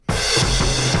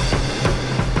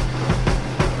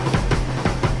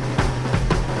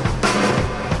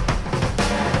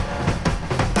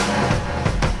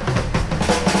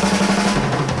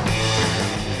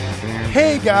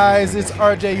guys, it's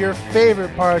RJ, your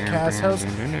favorite podcast host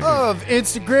of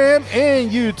Instagram and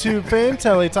YouTube fame,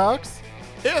 Telly Talks.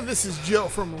 And this is Joe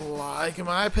from Like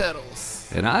My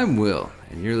Pedals. And I'm Will,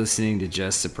 and you're listening to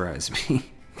Just Surprise Me.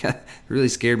 It really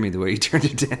scared me the way you turned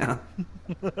it down.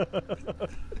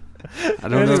 I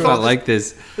don't know if I like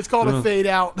this. It's called a fade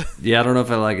out. Yeah, I don't know if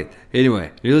I like it.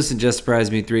 Anyway, you're listening to Just Surprise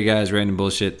Me, three guys, random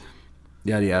bullshit,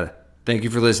 yada yada. Thank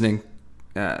you for listening.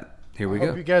 Here we go.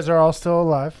 Hope you guys are all still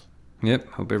alive. Yep,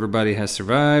 hope everybody has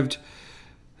survived.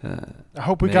 I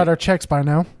hope we got our checks by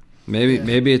now.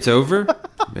 Maybe it's over.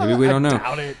 Maybe we don't know.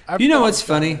 Doubt it. You know what's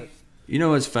funny? You know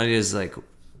what's funny is like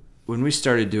when we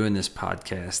started doing this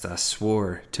podcast, I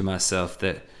swore to myself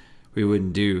that we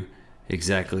wouldn't do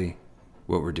exactly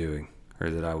what we're doing,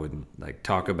 or that I wouldn't like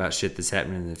talk about shit that's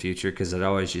happening in the future, because it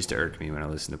always used to irk me when I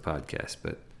listened to podcasts.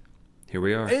 But here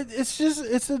we are. It's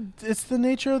the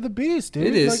nature of the beast, dude.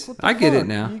 It is. Like, I get it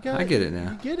now. I get it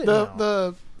now. You get it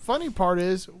The funny part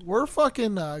is we're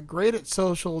fucking great at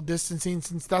social distancing,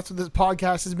 since that's what this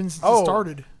podcast has been since it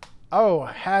started. Oh,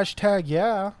 hashtag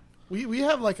yeah. We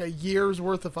have like a year's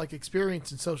worth of like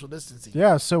experience in social distancing.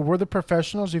 Yeah, so we're the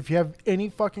professionals. If you have any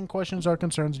fucking questions or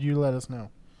concerns, you let us know.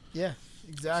 Yeah,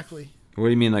 exactly. What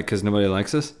do you mean, like, because nobody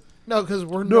likes us? No, because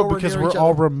we're because we're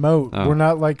all remote. Oh. We're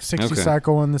not like 60 Okay.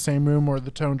 Cycle in the same room or the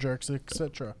Tone Jerks,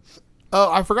 etc.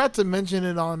 Oh, I forgot to mention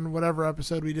it on whatever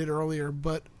episode we did earlier,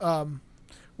 but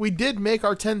we did make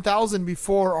our 10,000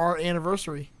 before our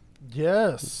anniversary.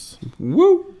 Yes.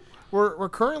 Woo! We're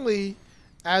currently,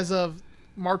 as of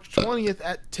March 20th,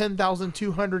 at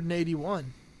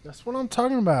 10,281. That's what I'm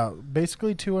talking about.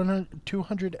 Basically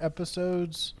 200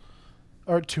 episodes,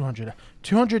 or 200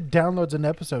 downloads an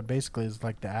episode basically is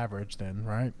like the average then,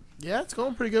 right? Yeah, it's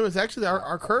going pretty good. It's actually,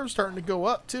 our curve's starting to go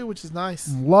up too, which is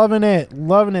nice. Loving it.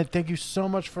 Thank you so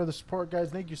much for the support,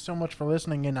 guys. Thank you so much for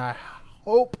listening, and I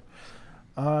hope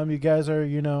you guys are,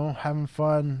 having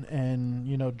fun,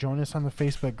 and, join us on the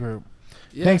Facebook group.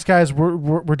 Yeah. Thanks, guys.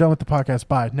 We're done with the podcast.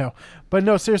 Bye.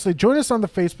 No, seriously, join us on the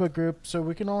Facebook group so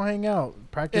we can all hang out,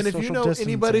 practice and if social you know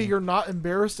distancing. anybody you're not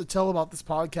embarrassed to tell about this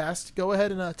podcast, go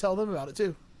ahead and tell them about it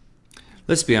too.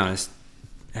 Let's be honest.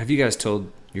 Have you guys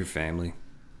told your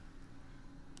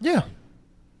Yeah.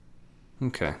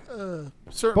 Okay.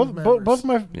 Certain members.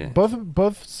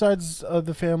 Both sides of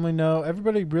the family know.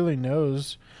 Everybody really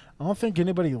knows. I don't think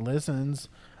anybody listens.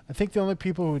 I think the only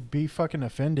people who would be fucking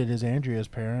offended is Andrea's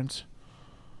parents.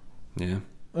 Yeah.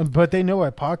 But they know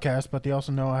I podcast, but they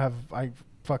also know I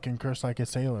fucking curse like a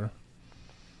sailor.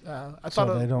 I thought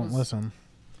so they don't listen.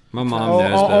 My mom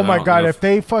does. But oh my god! If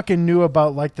they fucking knew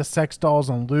about like the sex dolls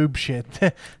and lube shit,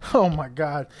 oh my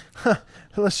god!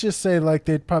 Let's just say like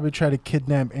they'd probably try to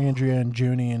kidnap Andrea and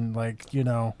Junie and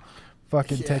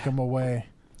fucking take them away.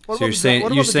 So you're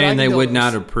saying they would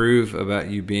not approve about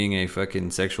you being a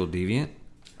fucking sexual deviant?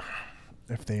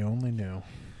 If they only knew.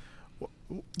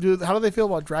 Dude, how do they feel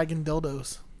about dragon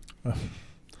dildos? I'm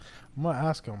gonna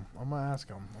ask them. I'm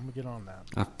gonna get on that.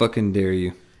 I fucking dare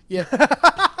you. Yeah.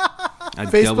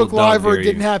 Facebook Live or it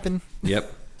didn't happen.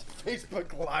 Yep.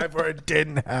 Facebook Live or it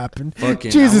didn't happen.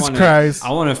 Fucking, Jesus Christ.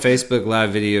 I want a Facebook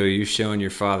Live video of you showing your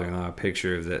father-in-law a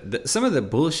picture of that. Some of the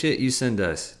bullshit you send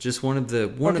us. Just one of the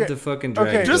fucking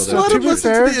dragon dildos. Just let him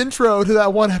listen to the intro to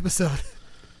that one episode.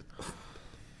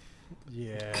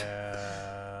 Yeah.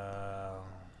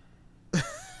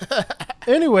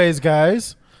 Anyways,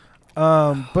 guys,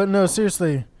 but no,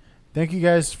 seriously, thank you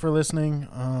guys for listening.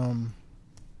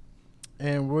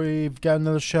 And we've got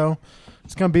another show.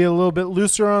 It's gonna be a little bit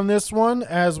looser on this one,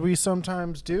 as we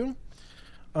sometimes do.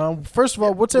 First of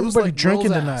all, what's everybody like drinking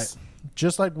Will's tonight? ass.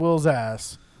 Just like Will's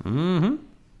ass. Mm-hmm.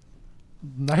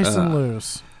 Nice and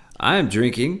loose. I am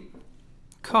drinking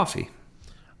coffee.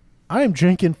 I am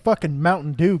drinking fucking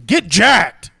Mountain Dew. Get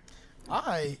jacked!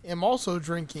 I am also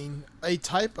drinking a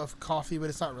type of coffee, but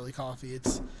it's not really coffee.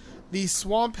 It's the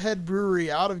Swamp Head Brewery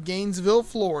out of Gainesville,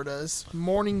 Florida's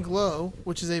Morning Glow,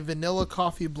 which is a vanilla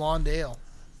coffee blonde ale.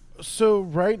 So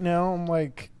right now, I'm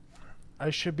like,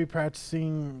 I should be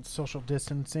practicing social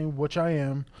distancing, which I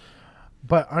am.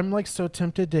 But I'm like so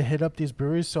tempted to hit up these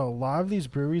breweries. So a lot of these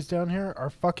breweries down here are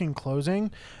fucking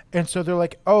closing. And so they're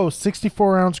like,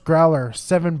 64-ounce growler,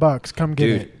 $7. Come get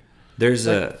it. There's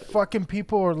fucking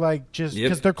people are like, just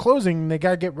because Yep. they're closing, they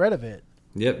got to get rid of it.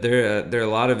 Yep, there are a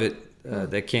lot of it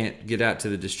that can't get out to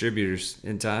the distributors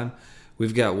in time.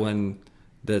 We've got one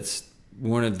that's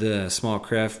one of the small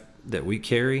craft that we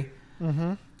carry.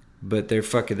 Mm-hmm. But they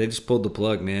just pulled the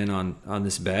plug, man, on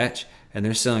this batch, and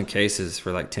they're selling cases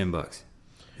for like $10.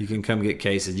 You can come get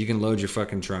cases. You can load your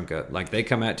fucking trunk up. Like, they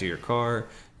come out to your car,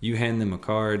 you hand them a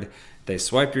card, They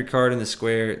swipe your card in the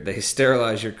square. They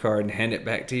sterilize your card and hand it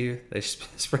back to you. They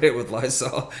spray it with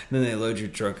Lysol, and then they load your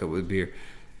trunk up with beer.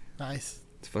 Nice.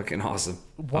 It's fucking awesome.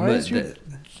 Why is your...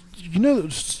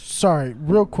 Sorry,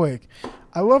 real quick.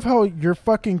 I love how your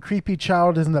fucking creepy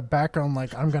child is in the background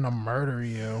like, I'm going to murder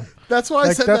you. That's why I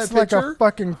like, said that that's picture. like a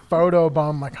fucking photo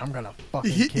bomb. Like, I'm going to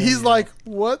fucking kill He's you. like,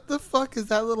 what the fuck is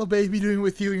that little baby doing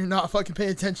with you? You're not fucking paying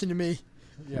attention to me.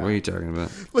 Yeah. What are you talking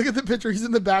about? Look at the picture. He's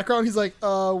in the background. He's like,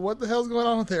 what the hell's going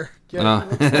on with there? Yeah,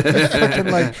 Oh.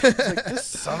 fucking like, it's like, this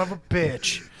son of a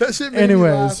bitch. That shit made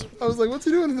Anyways. me laugh. I was like, what's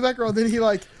he doing in the background? Then he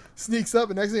like sneaks up,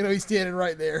 and next thing you know, he's standing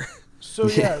right there. So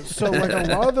yeah, so like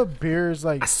a lot of the beers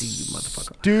like I see you,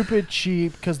 motherfucker. stupid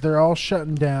cheap because they're all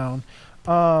shutting down.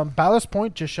 Ballast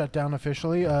Point just shut down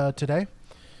officially today.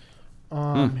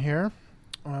 Here,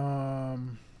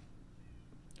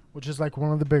 which is like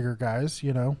one of the bigger guys.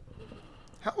 You know,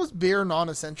 How is beer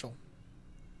non-essential?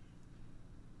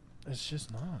 it's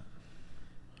just not.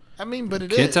 I mean, but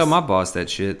it is. Can't tell my boss that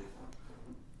shit.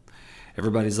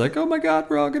 Everybody's like, "Oh my god,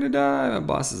 we're all gonna die." My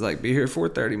boss is like, "Be here at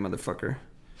 4:30, motherfucker.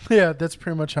 Yeah, that's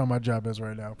pretty much how my job is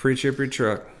right now. Pre-trip your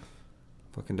truck.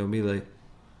 Fucking don't be late."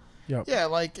 Yep. Yeah,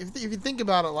 like if you think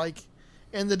about it, like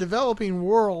in the developing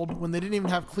world, when they didn't even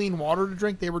have clean water to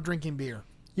drink, they were drinking beer.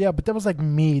 Yeah, but that was like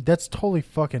mead. That's totally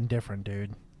fucking different,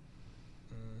 dude.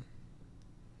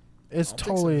 It's I'll take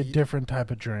some totally a mead. different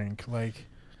type of drink. Like,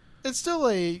 It's still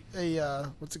a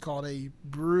what's it called? A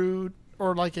brewed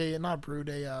or like a not brewed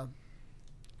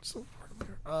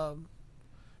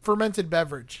fermented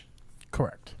beverage.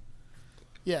 correct.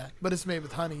 Yeah, but it's made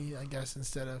with honey, I guess,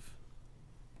 instead of.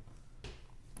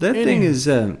 That thing Anywho. is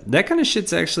that kind of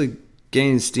shit's actually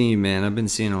gaining steam, man. I've been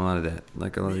seeing a lot of that.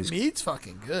 Like a lot of these, Mead's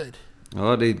fucking good. a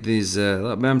lot of these.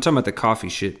 I'm talking about the coffee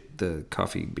shit, the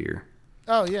coffee beer.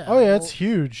 Oh yeah. Oh yeah, it's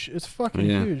huge. It's fucking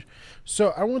Yeah. huge.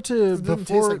 So I want to It doesn't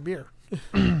taste like beer.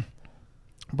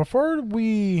 before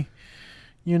we,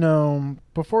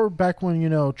 before back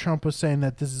when Trump was saying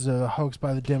that this is a hoax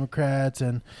by the Democrats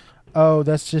and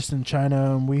that's just in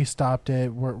China and we stopped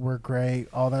it. We're great.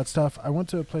 All that stuff. I went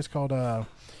to a place called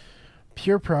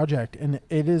Pure Project and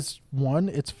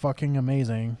it's fucking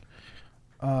amazing.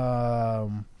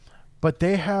 But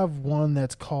they have one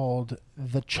that's called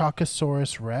the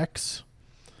Chocosaurus Rex.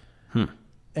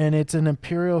 And it's an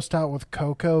imperial stout with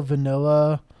cocoa,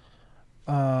 vanilla,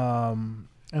 and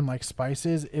like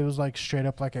spices. It was like straight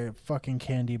up like a fucking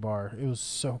candy bar. It was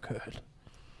so good.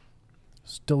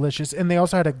 It's delicious. And they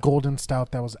also had a golden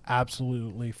stout that was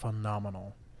absolutely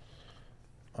phenomenal.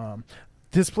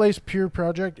 This place, Pure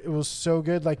Project, it was so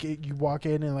good. Like you walk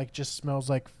in and like just smells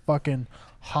like fucking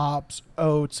hops,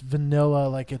 oats, vanilla.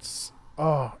 Like it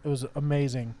was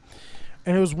amazing.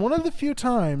 And it was one of the few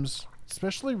times,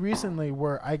 especially recently,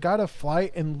 where I got a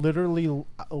flight and literally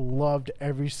loved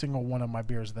every single one of my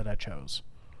beers that I chose.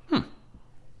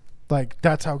 Like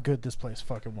that's how good this place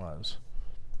fucking was.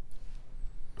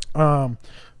 But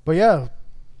yeah,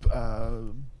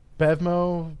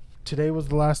 Bevmo, today was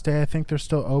the last day. I think they're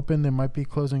still open. They might be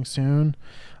closing soon.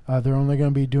 They're only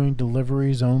going to be doing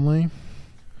deliveries only.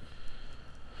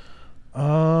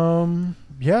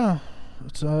 Yeah,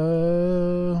 it's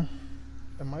it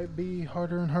might be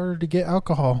harder and harder to get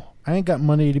alcohol. I ain't got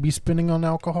money to be spending on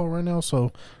alcohol right now,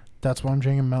 so that's why I'm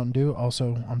drinking Mountain Dew.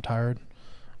 Also, I'm tired.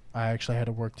 I actually had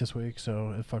to work this week,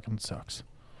 so it fucking sucks.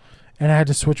 And I had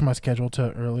to switch my schedule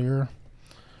to earlier,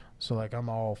 so like I'm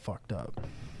all fucked up.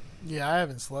 Yeah, I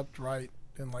haven't slept right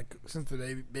in like since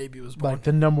the baby was born. Like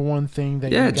the number one thing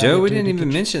that Yeah, you gotta Joe, we do didn't to even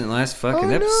get mention the last fucking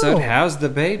Oh, episode. no. How's the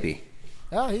baby?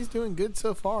 Yeah, he's doing good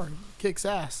so far. Kicks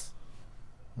ass.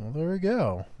 Well, there we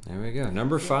go. There we go.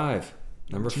 Number 5.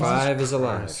 Number 5 is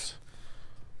alive. Christ.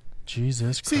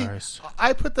 Jesus See, Christ.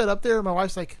 I put that up there, and my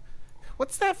wife's like,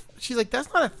 "What's that?" She's like,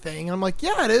 "That's not a thing." And I'm like,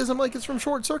 "Yeah, it is." I'm like, "It's from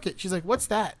Short Circuit." She's like, "What's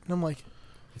that?" And I'm like,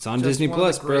 It's on "Just Disney one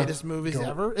Plus, of the bro. greatest movies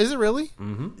ever." Is it really?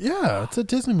 Yeah, it's a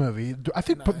Disney movie. I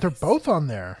think they're Nice. both on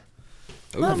there.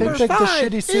 Ooh. I think like the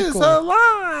shitty is sequel.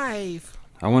 alive.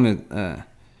 I want to.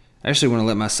 I actually want to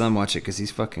let my son watch it because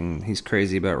he's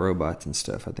crazy about robots and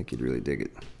stuff. I think he'd really dig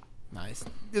it. Nice.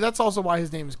 Yeah, that's also why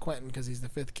his name is Quentin, because he's the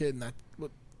 5th kid, and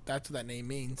that's what that name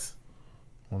means.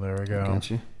 Well, there we go.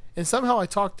 Got you? And somehow I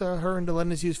talked to her into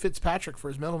letting us use Fitzpatrick for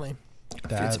his middle name.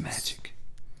 That's Fitzmagic.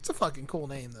 It's a fucking cool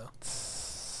name, though.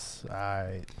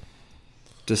 I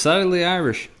Decidedly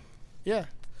Irish. Yeah.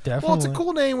 definitely. Well, it's a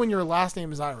cool name when your last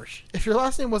name is Irish. If your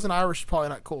last name wasn't Irish, it's probably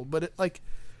not cool. But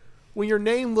when your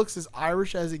name looks as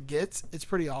Irish as it gets, it's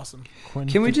pretty awesome.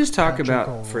 Quentin Can we just talk Fitzpatrick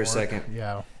about for a O'Rourke. second?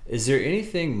 Yeah. Is there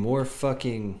anything more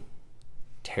fucking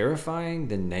terrifying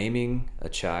than naming a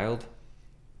child?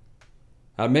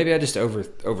 Maybe I just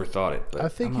overthought it. But I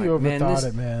think I'm you like, overthought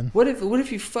it, man. What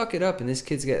if you fuck it up and this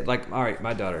kid's got like, all right,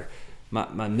 my daughter,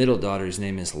 my middle daughter's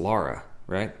name is Lara,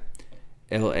 right?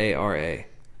 Lara,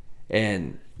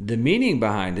 and the meaning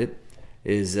behind it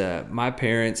is my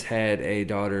parents had a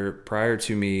daughter prior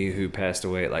to me who passed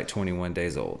away at like 21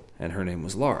 days old, and her name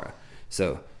was Laura.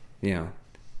 So,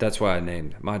 that's why I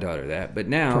named my daughter that. But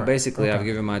now, Correct. basically, Okay. I've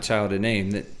given my child a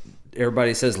name that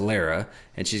everybody says Lara,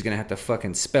 and she's going to have to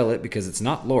fucking spell it because it's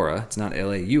not Laura. It's not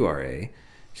Laura.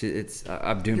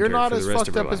 I've doomed You're her not for as the rest of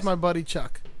fucked her up as life. my buddy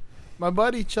Chuck. My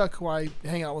buddy Chuck, who I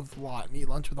hang out with a lot and eat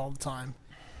lunch with all the time,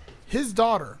 his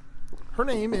daughter, her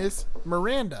name is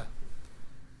Miranda.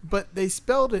 But they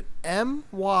spelled it Myrrhanda.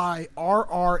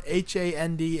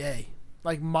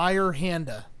 Like Meyer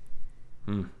Handa.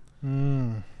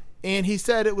 Mm. And he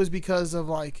said it was because of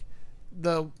like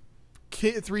the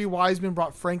three wise men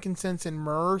brought frankincense and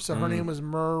myrrh, so her name was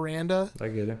Miranda. I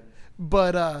get it.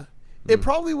 But it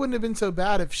probably wouldn't have been so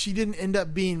bad if she didn't end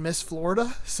up being Miss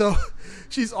Florida. So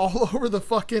she's all over the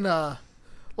fucking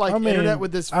internet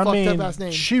with this fucked up ass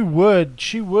name. She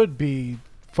would be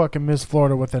fucking Miss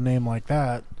Florida with a name like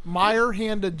that. Meyer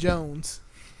Handa Jones.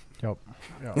 Yep.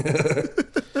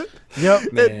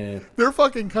 Yep. Man. They're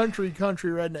fucking country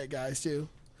redneck guys too.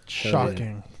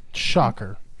 Shocking.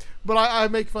 Shocker. But I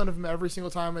make fun of him every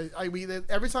single time.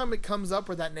 Every time it comes up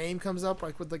or that name comes up,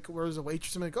 like with like where there's a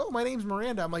waitress, I'm like, oh, my name's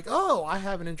Miranda. I'm like, oh, I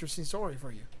have an interesting story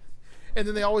for you. And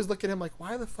then they always look at him like,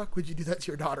 why the fuck would you do that to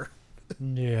your daughter?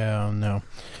 Yeah, no.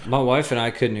 My wife and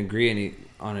I couldn't agree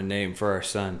on a name for our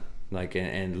son. Like,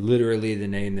 and literally the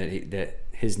name that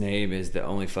his name is the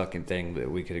only fucking thing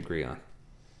that we could agree on.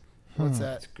 What's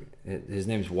that? His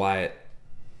name's Wyatt,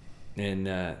 and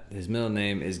his middle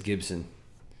name is Gibson.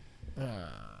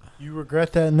 You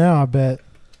regret that now, I bet.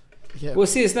 Yeah. Well,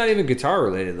 see, it's not even guitar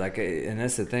related. Like, and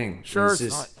that's the thing. Sure, it's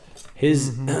it's just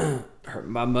his.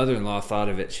 My mother-in-law thought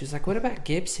of it. She was like, "What about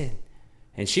Gibson?"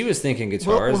 And she was thinking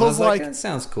guitars. And I was like, "That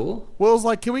sounds cool." Will's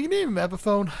like, can we name him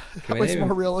Epiphone? That way it's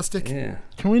more realistic. Yeah.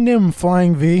 Can we name him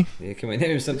Flying V? Yeah. Can we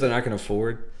name him something I can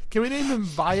afford? Can we name him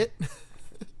Viet?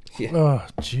 Yeah. Oh,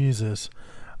 Jesus.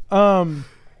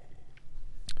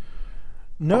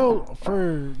 No,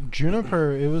 for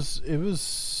Juniper, it was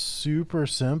super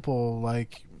simple.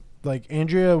 Like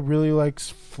Andrea really likes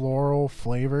floral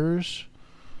flavors,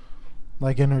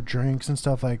 like in her drinks and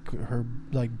stuff, like her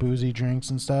like boozy drinks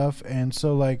and stuff. And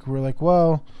so like we're like,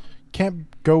 well, can't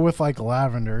go with like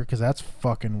lavender because that's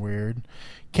fucking weird.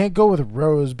 Can't go with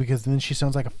rose because then she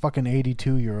sounds like a fucking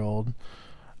 82-year-old.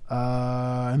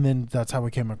 And then that's how we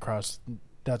came across.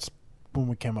 That's when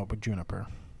we came up with Juniper.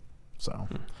 So,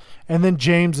 and then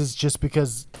James is just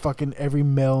because fucking every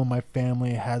male in my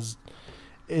family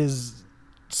is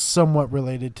somewhat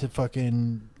related to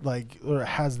fucking like, or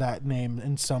has that name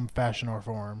in some fashion or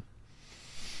form.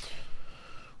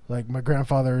 Like my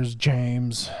grandfather is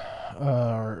James,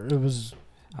 or it was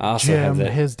I also have Jim.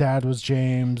 that. His dad was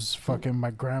James. Fucking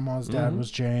my grandma's dad was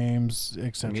James,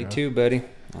 etc. Me too, buddy.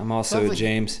 I'm also Sounds a like-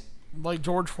 James. Like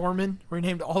George Foreman, where he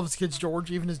named all of his kids George,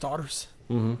 even his daughters.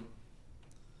 Mm-hmm.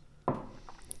 I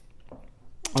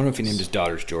don't know if he named his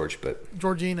daughters George, but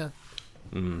Georgina.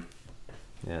 yeah,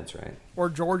 that's right. Or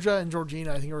Georgia and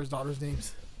Georgina, I think are his daughters'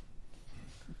 names.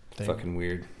 Fucking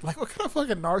weird. Like, what kind of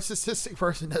fucking narcissistic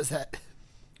person does that?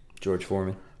 George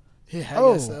Foreman. Yeah, I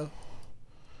Oh. guess so.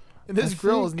 And this I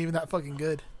grill think- isn't even that fucking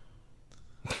good.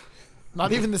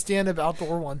 Not even the stand-up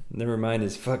outdoor one. Never mind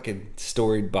his fucking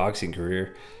storied boxing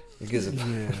career. He gives a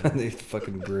the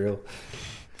fucking grill.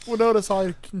 Well, notice how I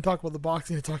didn't talk about the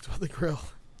boxing, I talked about the grill.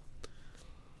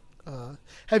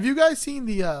 Have you guys seen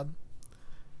the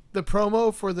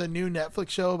promo for the new Netflix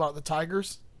show about the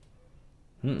tigers?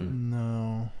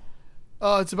 No.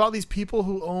 It's about these people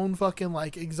who own fucking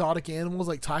like exotic animals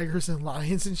like tigers and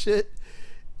lions and shit.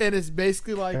 And it's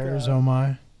basically like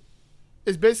Arizona.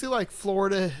 it's basically like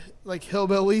Florida like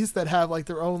hillbillies that have like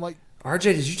their own like RJ,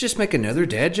 did you just make another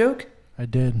dad joke? I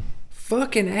did.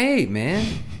 Fucking A, man.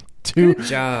 Two. Good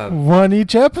job. One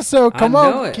each episode. Come I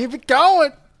know on. it. Keep it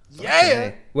going. Yeah.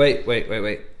 Okay. Wait.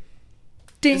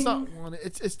 Ding. it's not one.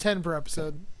 It's 10 per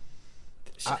episode.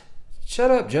 Shut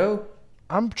up, Joe.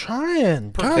 I'm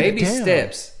trying. God Baby damn.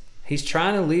 steps. He's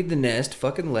trying to leave the nest.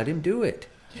 Fucking let him do it.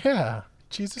 Yeah.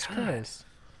 Jesus Christ.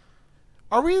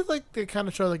 Are we like the kind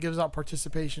of show that gives out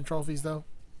participation trophies though?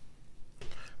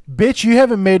 Bitch, you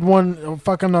haven't made one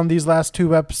fucking on these last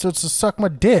 2 episodes, so suck my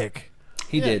dick.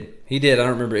 He did. I don't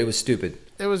remember. It was stupid.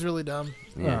 It was really dumb.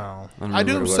 Yeah. Oh. I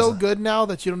do them so good now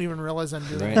that you don't even realize I'm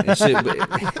doing Right?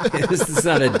 This is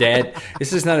not a dad.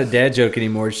 This is not a dad joke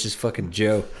anymore. It's just fucking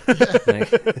Joe. Like,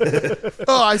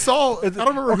 Oh, I saw. I don't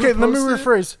remember. Okay, who let me posted it.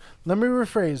 rephrase. Let me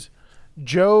rephrase.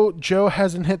 Joe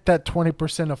hasn't hit that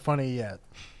 20% of funny yet.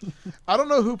 I don't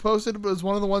know who posted it, but it was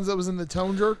one of the ones that was in the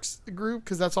Tone Jerks group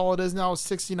because that's all it is now is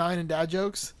 69 and dad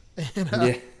jokes. And,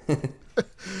 yeah.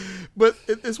 But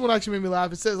this one actually made me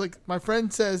laugh. It says like my friend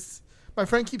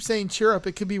keeps saying cheer up.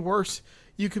 It could be worse.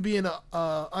 You could be in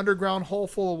a underground hole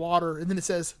full of water, and then it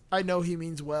says I know he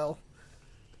means well.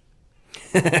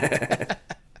 I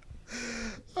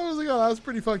was like, oh, that was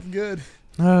pretty fucking good.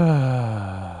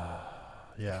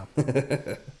 Yeah.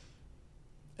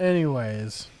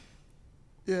 Anyways.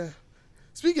 Yeah.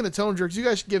 Speaking of Tone Jerks, you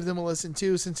guys should give them a listen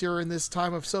too, since you're in this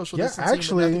time of social Yeah, distancing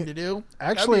actually- with nothing to do.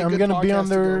 Actually, I'm going to be on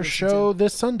their show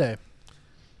this Sunday.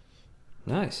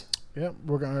 Nice. Yep,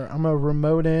 I'm a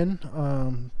remote in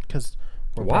because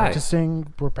Why?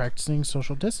 We're practicing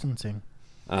social distancing,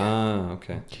 Oh,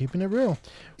 okay. keeping it real.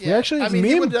 Yeah. We actually, I mean, me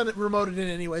he and- would have done it remoted in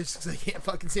anyways because I can't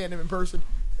fucking stand him in person.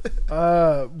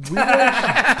 we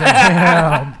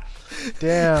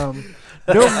damn.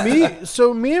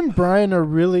 No, me and Brian are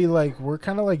really like we're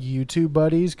kind of like YouTube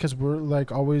buddies because we're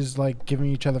like always like giving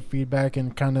each other feedback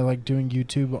and kind of like doing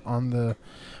YouTube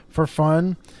for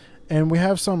fun. And we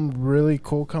have some really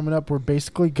cool coming up. We're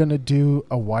basically gonna do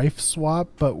a wife swap,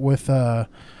 but with the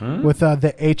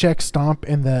HX Stomp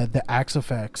and the Axe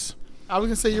Effects. I was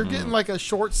gonna say you're getting like a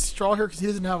short straw here because he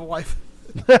doesn't have a wife.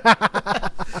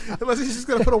 Unless he's just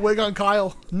gonna put a wig on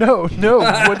Kyle. No.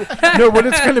 What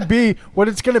it's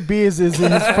gonna be is his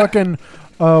fucking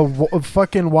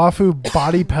fucking Wafu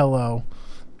body pillow.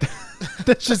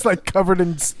 That's just like covered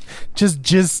in just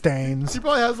jizz stains. He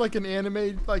probably has like an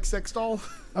anime like sex doll.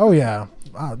 Oh yeah,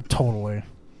 totally.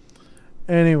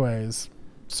 Anyways,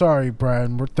 sorry,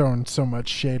 Brian. We're throwing so much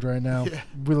shade right now. Yeah.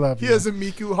 We love He you. has a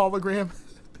Miku hologram.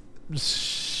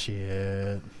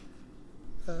 Shit.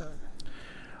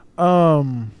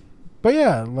 But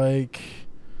yeah, like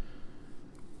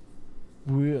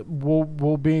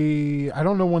we'll be. I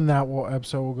don't know when that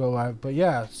episode will go live, but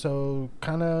yeah. So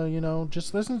kind of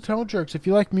just listen to Tone Jerks if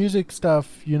you like music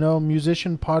stuff.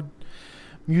 Musician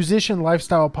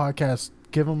lifestyle podcast.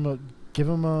 Give them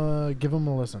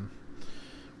a listen.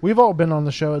 We've all been on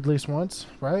the show at least once,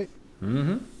 right?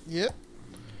 Mm-hmm. Yep.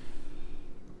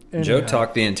 Joe Anyhow.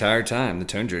 talked the entire time. The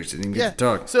Tone Jerks didn't even get to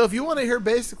talk. So if you want to hear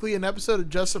basically an episode of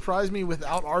Just Surprise Me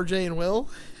without RJ and Will,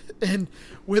 and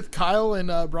with Kyle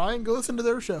and Brian, go listen to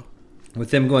their show. With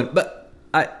them going, but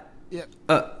Yep.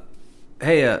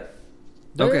 hey,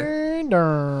 okay. Ding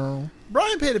dong.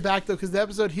 Brian paid it back though because the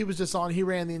episode he was just on, he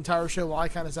ran the entire show while I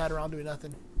kind of sat around doing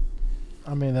nothing.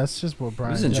 I mean, that's just what It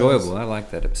Brian was does. enjoyable. I like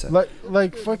that episode.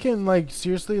 Like fucking like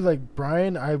seriously, like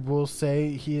Brian, I will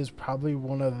say he is probably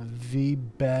one of the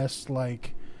best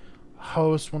like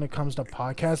hosts when it comes to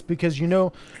podcasts because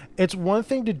it's one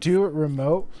thing to do it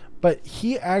remote, but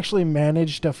he actually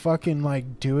managed to fucking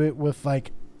like do it with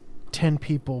like 10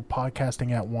 people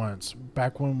podcasting at once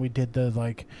back when we did the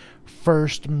like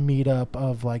first meetup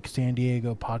of like San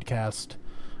Diego podcast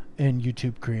and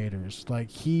YouTube creators. Like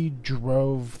he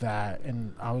drove that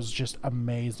and I was just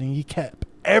amazing. He kept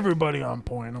everybody on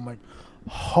point. I'm like,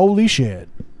 holy shit.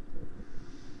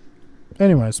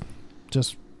 Anyways,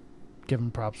 just give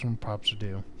him props when props are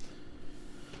due.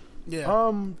 Yeah.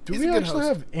 Do He's we a good actually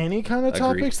host. have any kind of Agreed.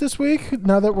 topics this week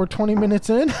now that we're 20 minutes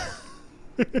in?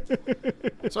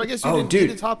 So I guess you Oh, didn't dude.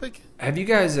 get a topic. Have you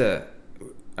guys?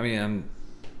 I'm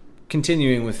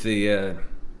continuing with the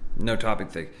no topic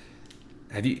thing.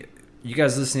 Have you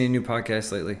guys listened to any new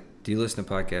podcasts lately? Do you listen to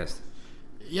podcasts?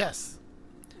 Yes.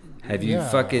 Have you Yeah.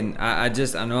 fucking? I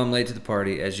know I'm late to the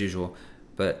party as usual,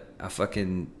 but I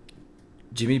fucking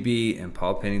Jimmy B and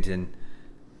Paul Pennington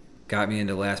got me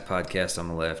into last podcast on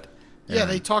the left. Yeah,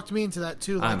 And they talked me into that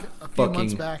too, like I'm a few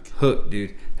months fucking back. hooked,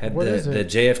 dude. Have What the is it?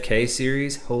 JFK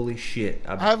series? Holy shit!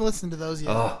 I haven't listened to those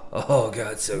yet. Oh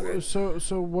god, so good.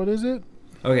 So what is it?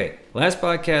 Okay, last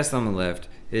podcast on the left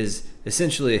is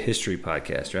essentially a history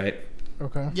podcast, right?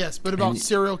 Okay. Yes, but about And-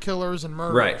 serial killers and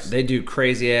murders. Right. They do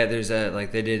crazy. There's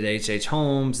like they did H.H.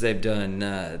 Holmes. They've done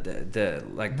the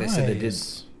like they said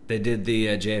Nice. they did the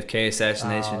JFK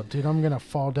assassination. Oh, dude, I'm gonna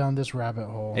fall down this rabbit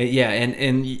hole. Yeah,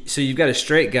 and so you've got a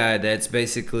straight guy that's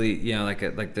basically like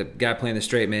the guy playing the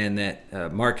straight man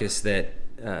that Marcus that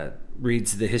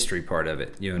reads the history part of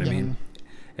it. You know what I mean?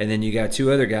 And then you got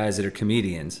two other guys that are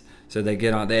comedians. So they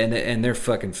get on there and they're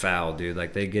fucking foul, dude.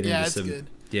 Like they get Yeah, into it's some. good.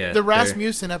 Yeah, The they're-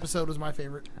 Rasmussen episode was my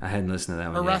favorite. I hadn't listened to that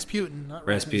one. Or yet. Rasputin, not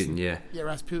Rasputin, yeah. Yeah,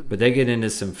 Rasputin. But they get into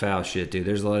some foul shit, dude.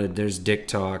 There's dick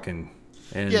talk and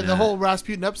And, Yeah, the whole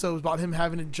Rasputin episode was about him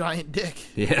having a giant dick.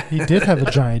 Yeah, He did have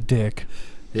a giant dick.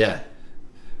 yeah.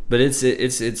 But it's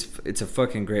a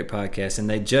fucking great podcast, and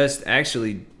they just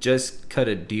cut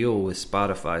a deal with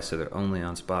Spotify, so they're only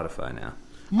on Spotify now.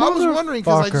 I was wondering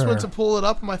because I just went Motherfucker. to pull it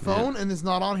up on my phone and it's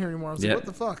not on here anymore. I was Yeah. like, what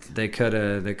the fuck? They cut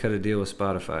a deal with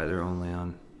Spotify. They're only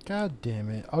on. God damn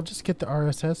it! I'll just get the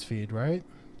RSS feed, right?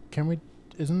 Can we?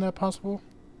 Isn't that possible?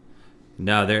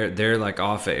 No, they're like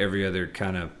off of every other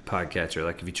kind of podcatcher.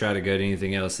 Like if you try to go to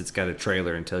anything else, it's got a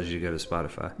trailer and tells you to go to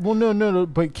Spotify. Well, no.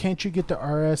 But can't you get the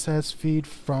RSS feed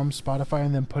from Spotify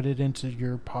and then put it into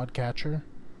your podcatcher?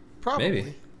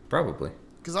 Probably. Probably.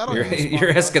 Because I don't You're, use you're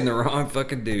Spotify. asking the wrong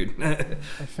fucking dude. I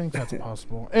think that's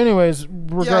possible. Anyways,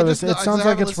 regardless, just- it sounds I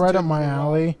like haven't it's right listened to up it my in a while.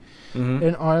 alley. Mhm.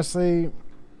 And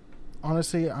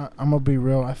honestly, I'm gonna be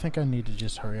real. I think I need to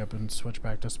just hurry up and switch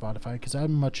back to Spotify because I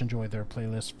much enjoy their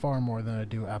playlist far more than I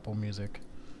do Apple Music.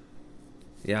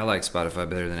 Yeah, I like Spotify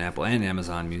better than Apple and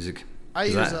Amazon Music. I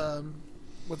 'Cause use,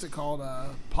 what's it called?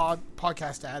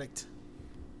 Podcast Addict.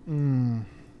 Mm.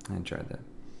 I ain't tried that.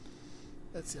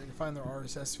 Let's see, I can find their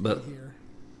RSS feed But- here.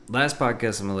 Last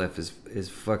podcast on my left is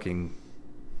fucking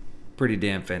pretty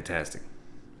damn fantastic.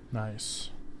 Nice.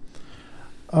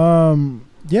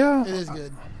 Yeah. It is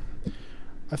good.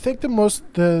 I think the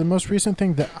most recent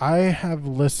thing that I have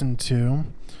listened to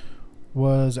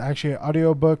was actually an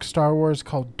audiobook Star Wars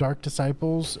called Dark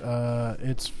Disciples.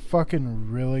 It's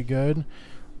fucking really good.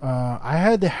 I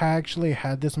had actually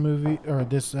had this movie or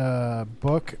this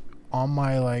book on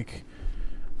my like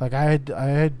I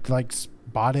had like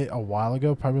bought it a while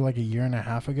ago, probably like a year and a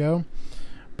half ago,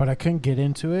 but I couldn't get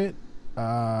into it.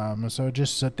 So it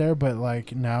just sit there, but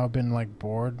like now I've been like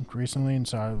bored recently, and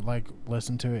so I like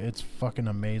listened to it. It's fucking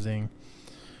amazing.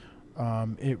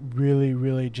 It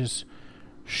really just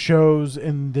shows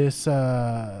in this,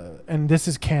 and this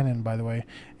is canon, by the way.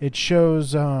 It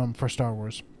shows for Star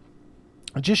Wars.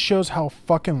 It just shows how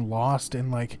fucking lost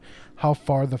and like how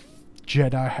far the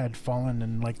Jedi had fallen,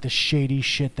 and like the shady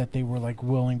shit that they were like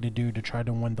willing to do to try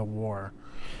to win the war.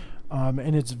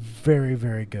 And it's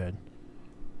very good.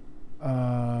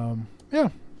 Yeah.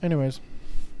 Anyways,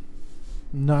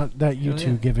 not that you Hell two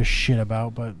yeah. give a shit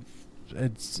about, but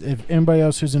it's if anybody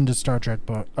else who's into Star Trek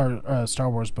book or Star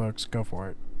Wars books, go for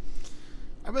it.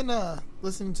 I've been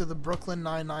listening to the Brooklyn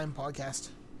Nine-Nine podcast.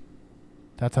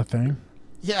 That's a thing.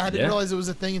 Yeah, I didn't Yeah. realize it was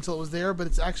a thing until it was there, but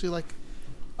it's actually like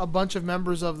a bunch of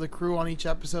members of the crew on each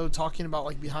episode talking about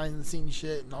like behind the scenes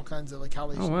shit and all kinds of like how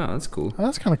they Oh wow, that's cool. Oh,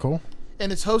 that's kind of cool.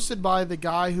 and it's hosted by the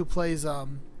guy who plays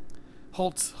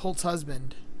Holt's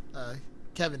husband,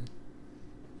 Kevin.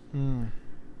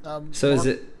 So is Mark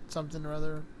it something or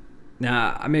other?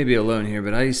 now? I may be alone here,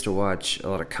 but I used to watch a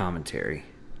lot of commentary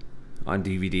on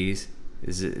DVDs.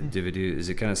 Is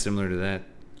it kind of similar to that?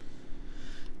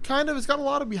 Kind of. It's got a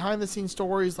lot of behind the scenes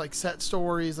stories, like set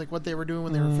stories, like what they were doing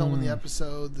when they were filming the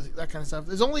episode, that kind of stuff.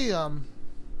 There's only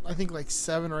I think like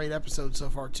 7 or 8 episodes so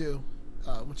far too,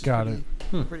 which is Got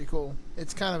pretty cool.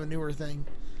 It's kind of a newer thing.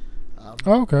 Oh,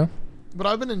 okay. But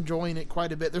I've been enjoying it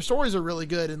quite a bit. Their stories are really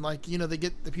good, and like they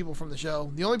get the people from the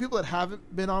show. The only people that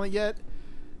haven't been on it yet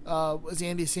was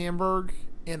Andy Samberg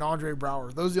and Andre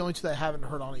Brower. Those are the only two that I haven't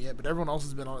heard on it yet, but everyone else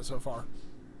has been on it so far.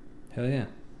 Hell yeah.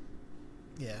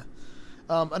 Yeah.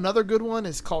 Another good one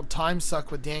is called Time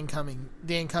Suck with Dan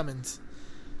Cummins,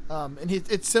 and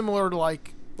it's similar to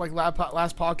like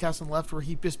last podcast on the left, where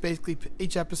he just basically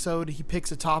each episode he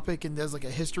picks a topic and does like a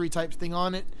history type thing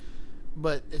on it.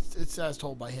 But it's as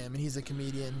told by him, and he's a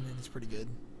comedian, and it's pretty good.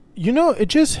 It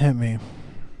just hit me.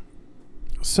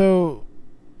 So,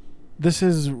 this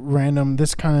is random.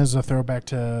 This kind of is a throwback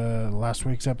to last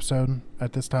week's episode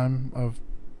at this time of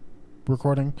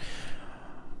recording.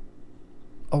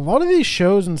 A lot of these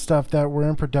shows and stuff that were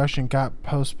in production got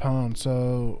postponed.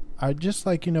 So, I just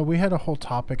we had a whole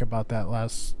topic about that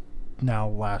last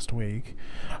week.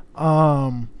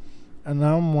 And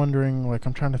now I'm wondering,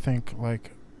 I'm trying to think,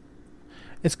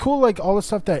 it's cool, all the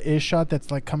stuff that is shot that's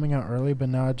coming out early, but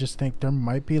now I just think there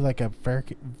might be a fair,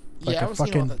 Yeah, I a was thinking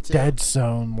fucking about that too. dead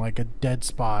zone, a dead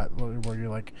spot where you're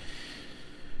like,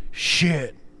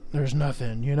 shit, there's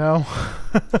nothing,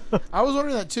 I was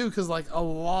wondering that too, because a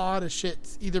lot of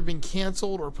shit's either been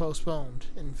canceled or postponed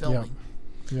in filming.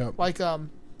 Yep.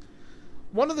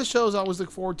 One of the shows I always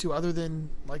look forward to, other than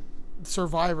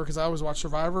Survivor, because I always watch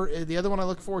Survivor, the other one I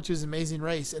look forward to is Amazing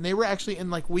Race, and they were actually in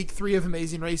week 3 of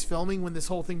Amazing Race filming when this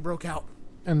whole thing broke out.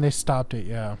 And they stopped it,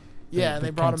 yeah. Yeah, and they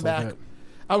brought him back. canceled it.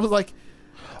 I was like,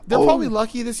 They're probably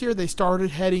lucky this year they started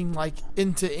heading like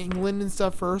into England and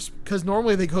stuff first, because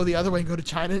normally they go the other way and go to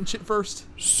China and shit first.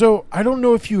 So I don't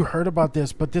know if you heard about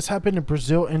this, but this happened in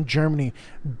Brazil and Germany.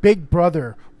 Big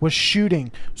Brother was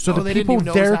shooting, so the they didn't people even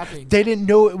know it was there, happening. they didn't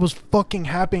know it was fucking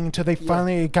happening until they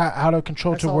finally got out of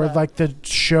control I to saw where that. like the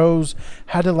shows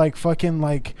had to like fucking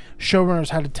like showrunners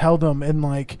had to tell them, and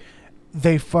like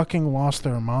they fucking lost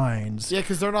their minds. Yeah,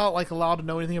 because they're not like allowed to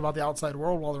know anything about the outside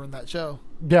world while they're in that show.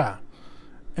 Yeah.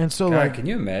 And so God, like can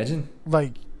you imagine?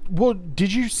 like well,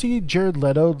 did you see Jared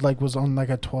Leto like was on like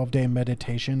a 12-day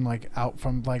meditation like out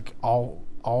from like all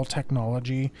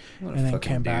technology What a and then fucking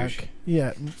came douche. back.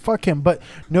 Yeah, fuck him. But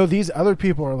no, these other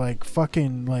people are like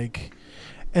fucking like,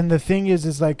 and the thing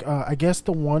is like I guess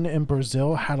the one in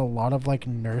Brazil had a lot of like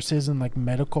nurses and like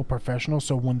medical professionals,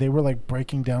 so when they were like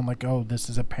breaking down like, oh, this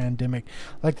is a pandemic,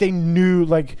 like they knew,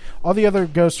 like all the other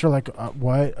ghosts are like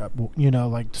what you know,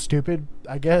 like stupid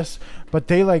I guess, but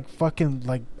they like fucking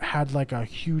like had like a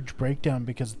huge breakdown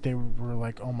because they were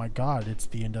like, oh my god, it's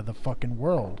the end of the fucking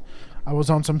world. I was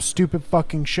on some stupid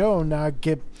fucking show, and now I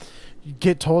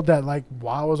get told that like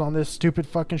while I was on this stupid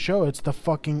fucking show, it's the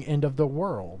fucking end of the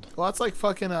world. Well, that's like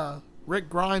fucking Rick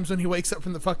Grimes when he wakes up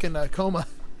from the fucking coma.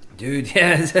 Dude,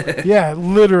 yeah. Yeah,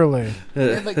 literally.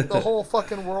 And like the whole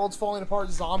fucking world's falling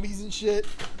apart, zombies and shit.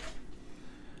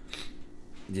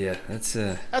 Yeah, that's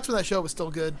That's when that show was still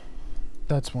good.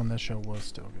 That's when the show was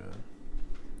still good.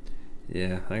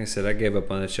 yeah, like I said, I gave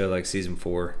up on that show like season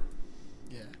 4.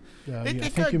 Yeah. Yeah, It, I it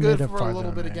think got you good made it for a farther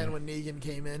little than bit me. again when Negan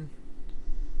came in.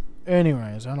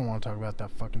 Anyways, I don't want to talk about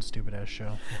that fucking stupid ass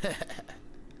show.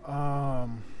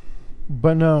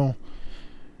 But no,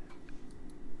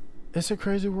 it's a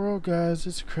crazy world, guys.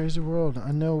 It's a crazy world.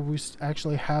 I know we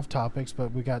actually have topics,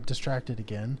 but we got distracted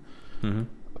again. Mm-hmm.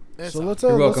 It's So not-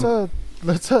 You're welcome.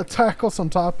 let's tackle some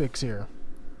topics here.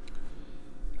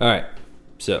 All right,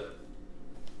 so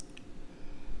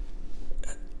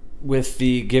with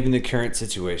given the current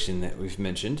situation that we've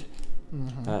mentioned,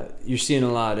 you're seeing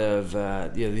a lot of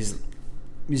these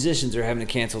musicians are having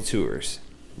to cancel tours.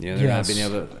 You know, they're Yes. not being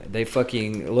able to. They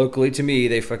fucking locally to me,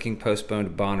 they fucking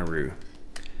postponed Bonnaroo.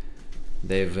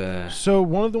 They've So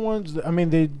one of the ones, I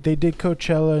mean, they did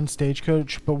Coachella and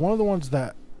Stagecoach, but one of the ones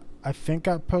that I think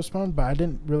got postponed, but I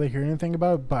didn't really hear anything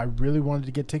about it, but I really wanted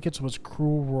to get tickets, was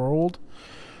Cruel World,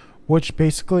 which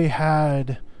basically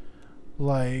had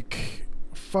like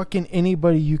fucking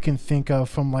anybody you can think of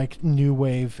from like new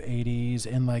wave 80s,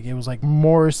 and like it was like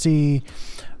Morrissey,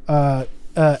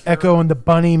 Echo and the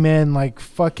Bunnymen, like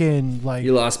fucking like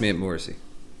you lost me at Morrissey.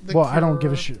 The well, I don't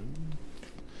give a Cure. shit.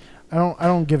 I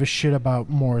don't give a shit about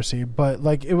Morrissey, but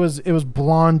like it was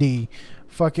Blondie,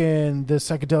 fucking the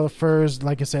Psychedelic Furs,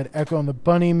 like I said, Echo and the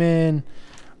Bunnymen,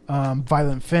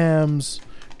 Violent Femmes,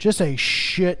 just a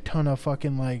shit ton of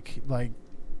fucking like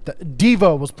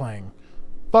Devo was playing,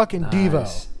 fucking Devo.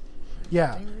 Nice.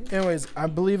 Yeah. Anyways, I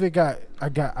believe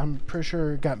I'm pretty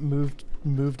sure it got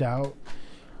moved out.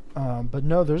 But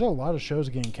no, there's a lot of shows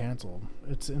getting canceled.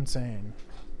 It's insane.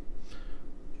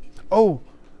 Oh,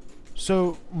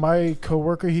 so my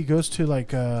coworker, he goes to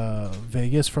like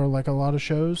Vegas for like a lot of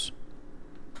shows.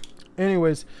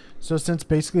 Anyways, so since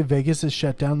basically Vegas is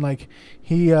shut down, like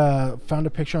he found a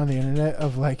picture on the internet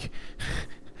of like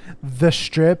the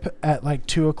Strip at like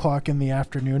 2:00 in the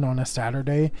afternoon on a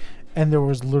Saturday, and there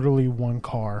was literally one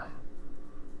car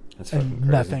That's fucking and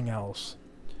crazy. nothing else.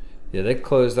 Yeah, they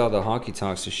closed all the honky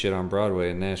tonks and shit on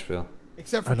Broadway in Nashville.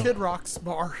 Except I for don't- Kid Rock's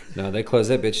bar. No, they closed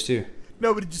that bitch too.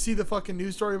 No, but did you see the fucking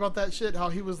news story about that shit? How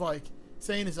he was like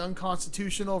saying it's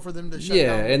unconstitutional for them to shut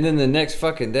Yeah, down. and then the next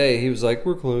fucking day he was like,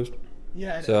 "We're closed."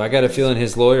 Yeah. So I got a feeling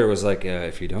his lawyer was like,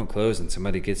 if you don't close and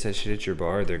somebody gets that shit at your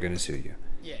bar, they're gonna sue you.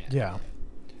 Yeah. Yeah.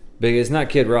 But it's not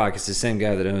Kid Rock. It's the same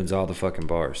guy that owns all the fucking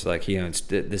bars. Like he owns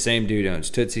the same dude owns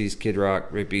Tootsie's, Kid Rock,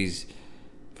 Rippy's,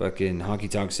 fucking Honky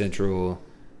Tonk Central,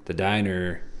 the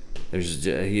Diner. He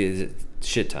is a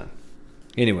shit ton.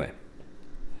 Anyway,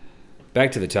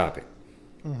 back to the topic.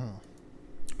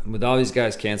 With all these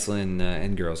guys canceling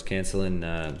and girls canceling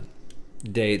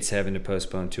dates, having to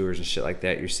postpone tours and shit like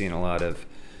that, you're seeing a lot of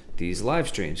these live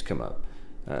streams come up.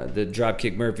 The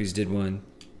Dropkick Murphys did one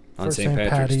on For St. St.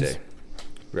 Patrick's Paddy's. Day,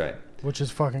 right? Which is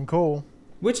fucking cool.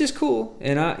 Which is cool,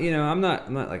 and I'm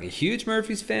not like a huge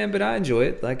Murphys fan, but I enjoy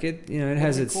it. Like it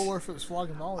has It'd be its. cooler if it was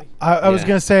Flogging Molly. I was Yeah.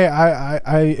 gonna say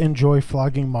I enjoy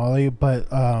Flogging Molly,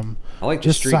 but I like the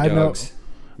just Street side note- Dogs.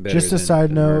 better just a than side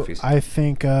the note, Murphys. I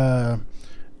think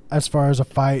as far as a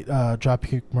fight,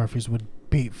 Dropkick Murphys would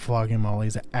beat Flogging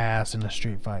Molly's ass in a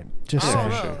street fight. Just I saying.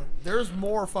 don't know. sure. There's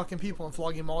more fucking people in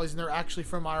Flogging Molly's, and they're actually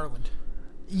from Ireland.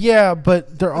 Yeah,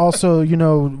 but they're also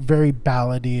very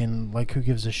ballady and like who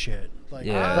gives a shit. Like,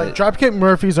 Yeah. Like Dropkick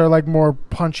Murphys are like more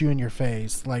punch you in your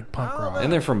face, like punk rock.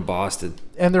 And they're from Boston.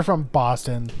 And they're from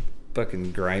Boston.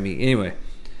 Fucking grimy. Anyway.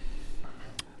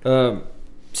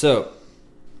 So,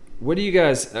 what do you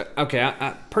guys... okay,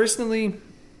 I personally,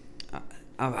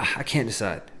 I can't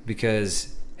decide.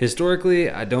 Because historically,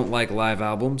 I don't like live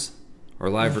albums or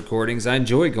live recordings. I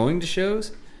enjoy going to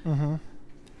shows. Mm-hmm.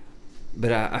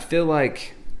 But I feel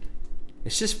like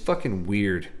it's just fucking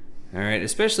weird. All right,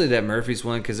 especially that Murphys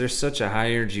one, because they're such a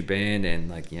high energy band, and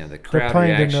like, you know, the crowd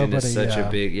playing to reaction is nobody, such yeah.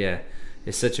 a big,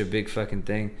 it's such a big fucking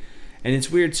thing. And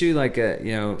it's weird too, like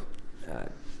they're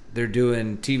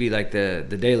doing TV like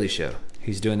the Daily Show.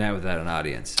 He's doing that without an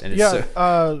audience, and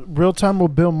it's Real Time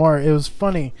with Bill Maher. It was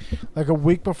funny, like a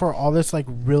week before all this like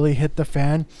really hit the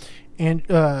fan, and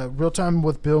Real Time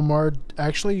with Bill Maher,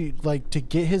 actually, like, to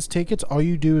get his tickets, all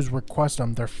you do is request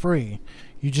them. They're free.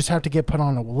 You just have to get put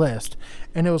on a list.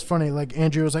 And it was funny, like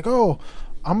Andrew was like, oh,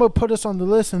 I'm gonna put us on the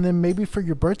list, and then maybe for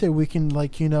your birthday we can,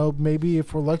 like, you know, maybe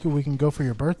if we're lucky we can go for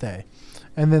your birthday.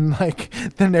 And then, like,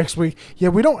 the next week, yeah,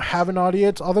 we don't have an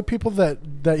audience. All the people that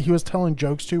he was telling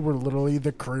jokes to were literally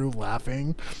the crew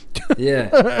laughing. yeah.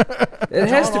 It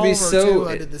has John to be Oliver, so... too,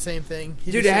 I did the same thing.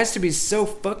 Dude, it has to be so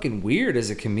fucking weird as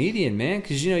a comedian, man,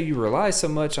 because, you know, you rely so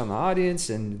much on the audience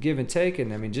and give and take,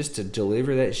 and, I mean, just to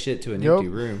deliver that shit to an empty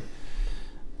room,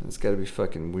 it's got to be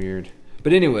fucking weird.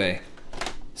 But anyway,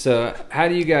 so how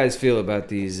do you guys feel about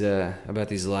these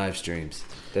live streams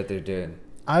that they're doing?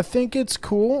 I think it's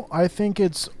cool. I think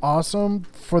it's awesome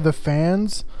for the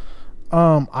fans.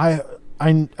 I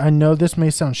know this may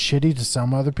sound shitty to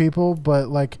some other people, but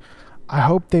like, I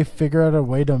hope they figure out a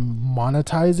way to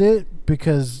monetize it,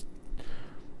 because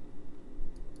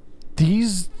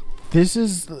this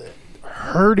is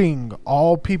hurting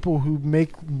all people who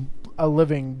make a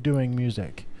living doing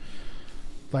music.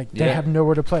 Like, they have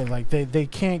nowhere to play. Like, they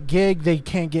can't gig, they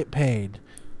can't get paid.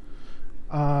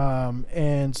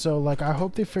 And so, like, I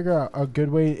hope they figure out a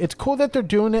good way. It's cool that they're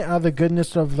doing it out of the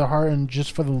goodness of the heart and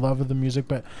just for the love of the music,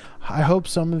 but I hope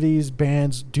some of these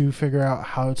bands do figure out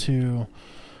how to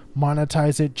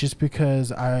monetize it, just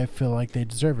because I feel like they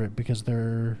deserve it, because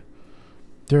they're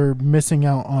missing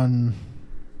out on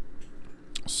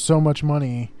so much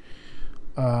money.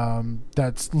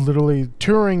 That's literally,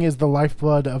 touring is the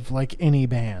lifeblood of like any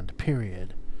band,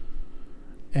 period.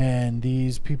 And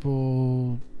these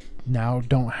people now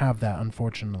don't have that,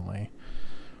 unfortunately.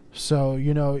 So,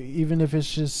 you know, even if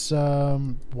it's just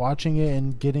watching it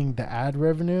and getting the ad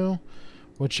revenue,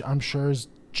 which I'm sure is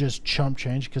just chump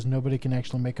change because nobody can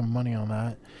actually make money on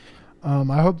that.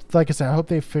 I hope, like I said, I hope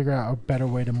they figure out a better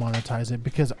way to monetize it,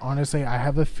 because honestly, I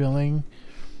have a feeling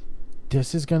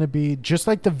this is going to be just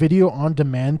like the video on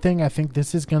demand thing. I think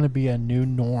this is going to be a new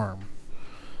norm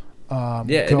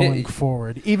going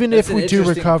forward, even if we do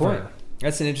recover. Point.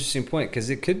 That's an interesting point, because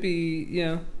it could be, you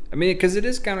know, I mean, because it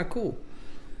is kind of cool.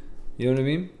 You know what I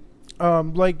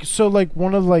mean? Like, so, like,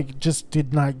 one of, like, just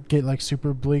did not get, like,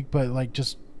 super bleak, but, like,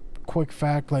 just quick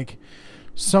fact, like,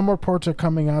 some reports are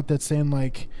coming out that saying,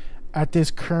 like, at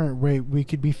this current rate, we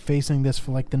could be facing this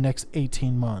for, like, the next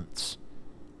 18 months.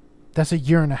 That's a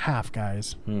year and a half,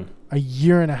 guys. A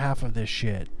year and a half of this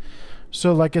shit.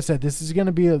 So, like I said, this is going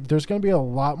to be there's going to be a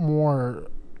lot more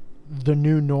the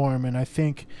new norm, and I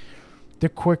think the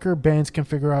quicker bands can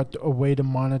figure out a way to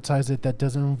monetize it that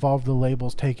doesn't involve the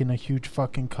labels taking a huge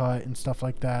fucking cut and stuff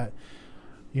like that,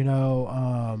 you know,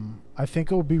 I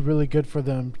think it will be really good for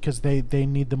them, because they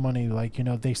need the money. Like, you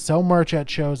know, they sell merch at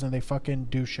shows and they fucking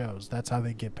do shows. That's how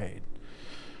they get paid.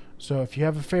 So if you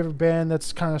have a favorite band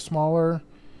that's kind of smaller,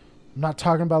 I'm not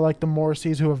talking about like the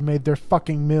Morrisseys who have made their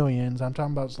fucking millions. I'm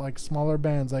talking about like smaller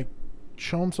bands. Like,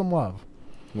 show them some love.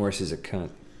 Morrissey's a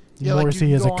cunt. Yeah,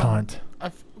 Morrissey is a on, cunt.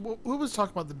 Who was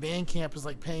talking about the Bandcamp is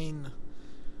like paying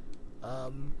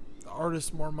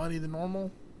artists more money than normal?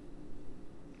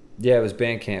 Yeah, it was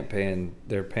Bandcamp paying.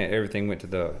 They're paying. Everything went to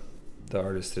the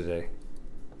artist today.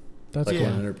 That's like cool.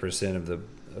 100%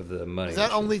 of the money. Is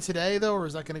that only today though, or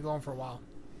is that going to go on for a while?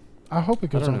 I hope it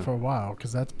goes on know. for a while,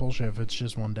 because that's bullshit if it's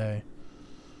just one day.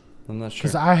 I'm not sure.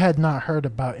 Because I had not heard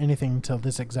about anything until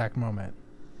this exact moment.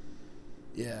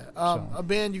 Yeah. A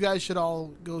band you guys should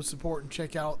all go support and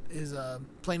check out is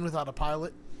Plane Without a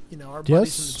Pilot. You know, our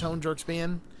buddies from the Tone Jerks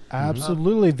band.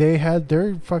 Absolutely. They had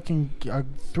their fucking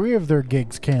 3 of their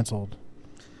gigs canceled.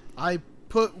 I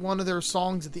put one of their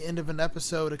songs at the end of an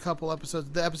episode, a couple episodes.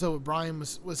 The episode with Brian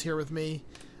was here with me.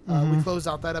 We closed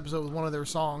out that episode with one of their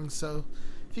songs. So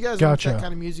if you guys like that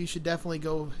kind of music, you should definitely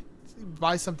go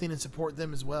buy something and support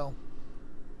them as well.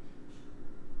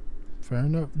 Fair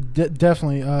enough.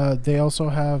 Definitely. They also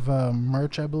have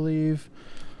merch, I believe.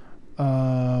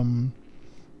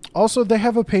 Also, they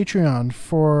have a Patreon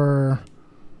for.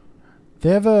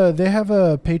 They have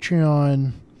a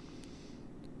Patreon.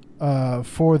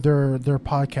 For their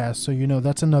podcast, so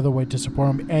that's another way to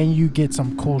support them, and you get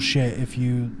some cool shit if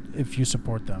you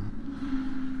support them.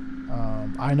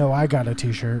 I know I got a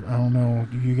T-shirt. I don't know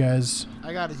you guys.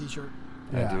 I got a T-shirt.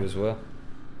 Yeah. I do as well.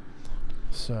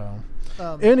 So,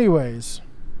 anyways,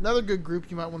 another good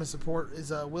group you might want to support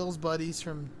is Will's buddies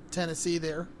from Tennessee.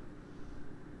 There.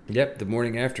 Yep, the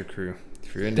Morning After crew.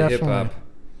 If you're into hip hop,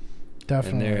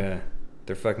 definitely, and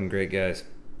they're fucking great guys.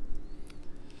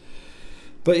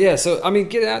 But yeah, so I mean,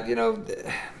 get out.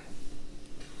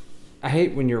 I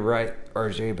hate when you're right,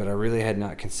 RJ, but I really had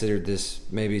not considered this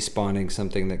maybe spawning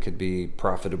something that could be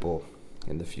profitable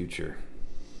in the future.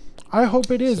 I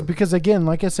hope it is, because again,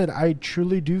 like I said, I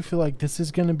truly do feel like this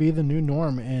is going to be the new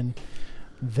norm, and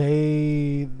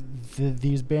these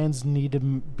bands need to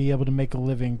be able to make a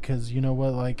living, because you know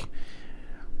what, like,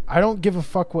 I don't give a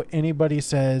fuck what anybody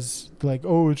says, like,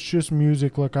 oh, it's just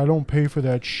music, like, I don't pay for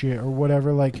that shit or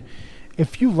whatever. Like,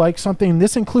 if you like something,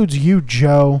 this includes you,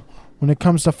 Joe, when it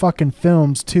comes to fucking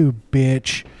films too,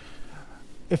 bitch.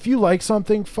 If you like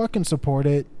something, fucking support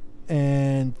it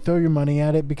and throw your money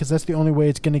at it, because that's the only way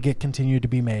it's going to continue to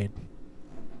be made.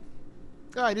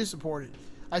 Yeah, I do support it.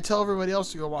 I tell everybody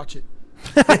else to go watch it.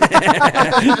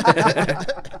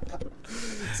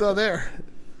 So there.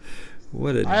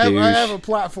 What a douche. I have a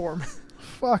platform.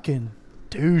 Fucking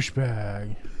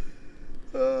douchebag.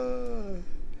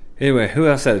 Anyway, who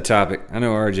else had a topic? I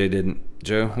know RJ didn't.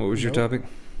 Joe, what was your topic?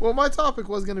 Well, my topic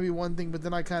was going to be one thing, but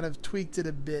then I kind of tweaked it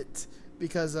a bit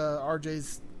because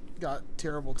RJ's got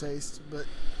terrible taste. But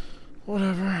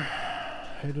whatever.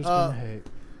 Haters gonna hate.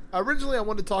 Originally, I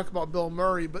wanted to talk about Bill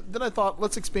Murray, but then I thought,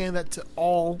 let's expand that to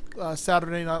all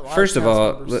Saturday Night Live. First of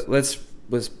all, members.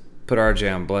 let's put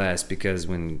RJ on blast, because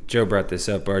when Joe brought this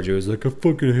up, RJ was like, I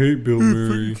fucking hate Bill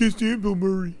Murray. Can't stand Bill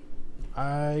Murray.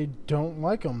 I don't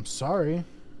like him. Sorry.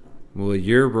 Well,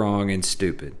 you're wrong and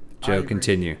stupid. Joe,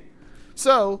 continue.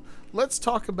 So, let's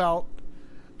talk about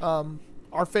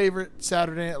our favorite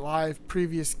Saturday Night Live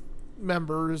previous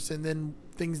members, and then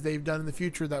things they've done in the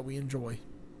future that we enjoy.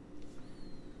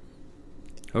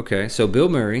 Okay, so Bill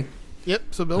Murray. Yep,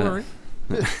 so Bill Murray.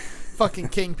 Fucking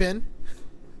Kingpin.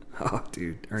 Oh,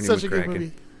 dude. Ernie Such McCracken. a good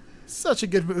movie. Such a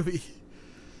good movie.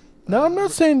 Now, I'm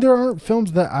not saying there aren't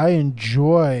films that I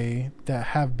enjoy that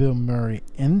have Bill Murray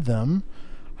in them.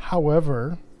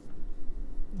 However,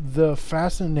 the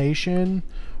fascination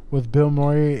with Bill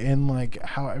Murray and like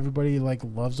how everybody like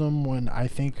loves him, when I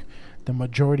think the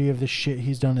majority of the shit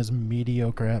he's done is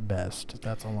mediocre at best.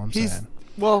 That's all I'm saying.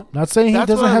 Well, not saying he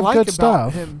doesn't have good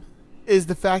stuff. Him is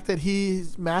the fact that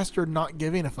he's mastered not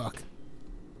giving a fuck.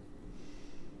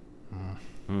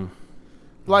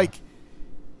 Like,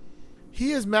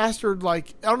 he has mastered,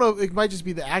 like, I don't know, it might just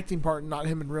be the acting part and not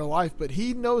him in real life, but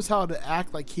he knows how to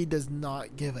act like he does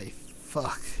not give a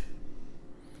fuck.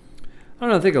 I don't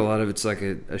know, I think a lot of it's like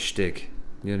a shtick.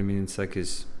 You know what I mean? It's like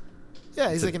his...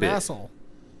 Yeah, he's like an asshole.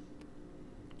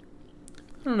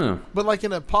 I don't know. But like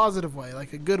in a positive way,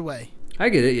 like a good way. I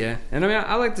get it, yeah. And I mean,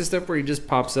 I like the stuff where he just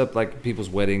pops up like people's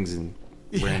weddings and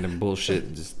random bullshit.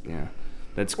 And just, yeah.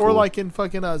 That's cool. Or like in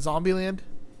fucking Zombieland.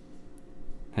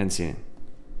 Hadn't seen it.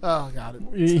 Oh, got it.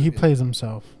 He plays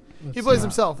himself. He plays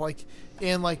himself, like,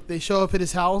 and like they show up at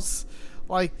his house,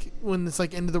 like when it's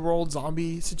like end of the world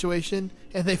zombie situation,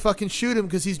 and they fucking shoot him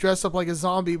because he's dressed up like a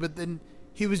zombie, but then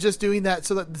he was just doing that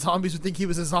so that the zombies would think he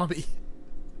was a zombie.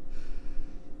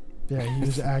 Yeah, he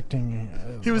was acting.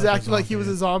 He was acting like he was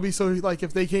a zombie, so like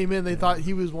if they came in, they thought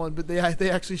he was one, but they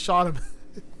actually shot him.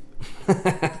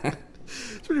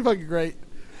 It's pretty fucking great.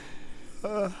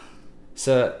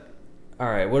 So, all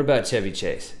right, what about Chevy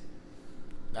Chase?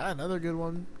 Another good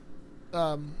one.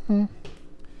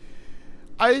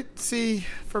 I see,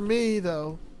 for me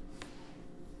though,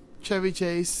 Chevy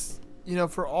Chase, you know,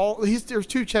 for all there's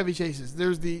two Chevy Chases.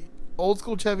 There's the old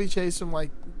school Chevy Chase from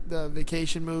like the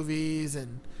vacation movies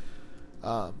and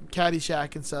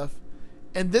Caddyshack and stuff,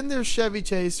 and then there's Chevy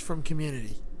Chase from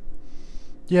Community.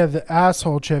 Yeah, the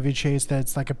asshole Chevy Chase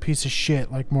that's like a piece of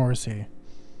shit, like Morrissey.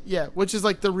 Yeah, which is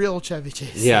like the real Chevy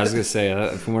Chase. Yeah, I was gonna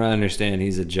say, from what I understand,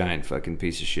 he's a giant fucking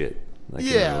piece of shit. Like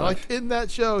yeah, like in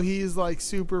that show, he's like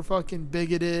super fucking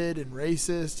bigoted and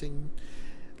racist, and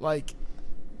like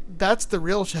that's the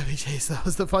real Chevy Chase. That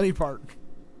was the funny part.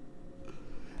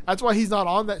 That's why he's not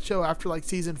on that show after like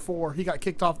season 4. He got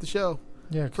kicked off the show.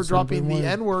 Yeah, for dropping the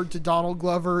N-word to Donald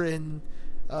Glover and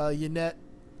Yannette.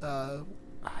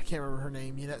 I can't remember her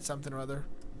name. Yannette something or other.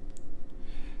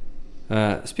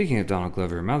 Speaking of Donald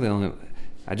Glover, am I the only?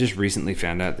 I just recently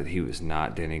found out that he was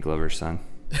not Danny Glover's son.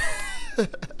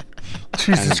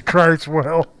 Jesus Christ,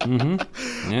 Will.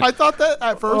 Mm-hmm. Yeah. I thought that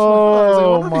at first. I was like, I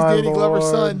wonder if he's my Danny Glover's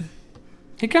Lord. son.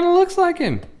 He kind of looks like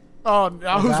him. Oh,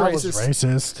 now who's That was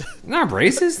racist? racist. Not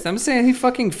racist. I'm saying he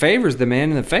fucking favors the man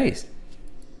in the face.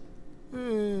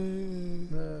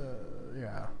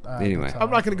 Yeah. Anyway. that's all. I'm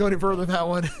not going to go any further than that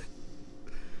one.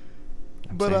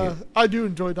 I'm But saying I do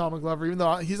enjoy Donald Glover, even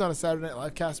though he's not a Saturday Night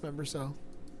Live cast member, so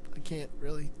I can't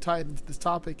really tie it into this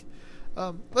topic.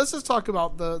 Let's just talk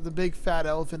about the big fat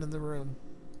elephant in the room,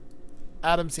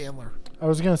 Adam Sandler, I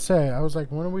was gonna say. I was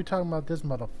like, when are we talking about this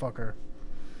motherfucker?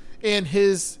 and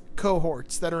his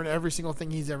cohorts that are in every single thing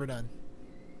he's ever done.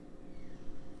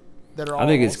 That are all I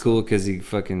think it's awesome. cool because he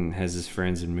fucking has his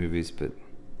friends in movies, but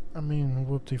I mean,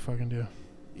 whoop-de fucking do.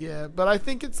 Yeah, but I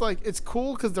think it's like it's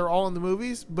cool because they're all in the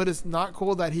movies, but it's not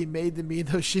cool that he made them be in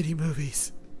those shitty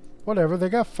movies. Whatever. They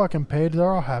got fucking paid.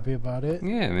 They're all happy about it.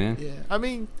 yeah, man. Yeah, I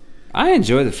mean, I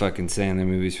enjoy the fucking Sandler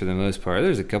movies for the most part.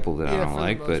 There's a couple that I yeah, don't for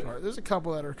like, the most but part. There's a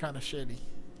couple that are kind of shitty,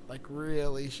 like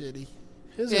really shitty.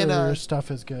 His And, other stuff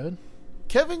is good.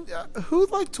 Kevin, who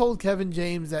like told Kevin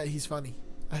James that he's funny?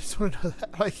 I just want to know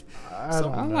that. Like, I So-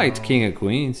 don't I know. liked King of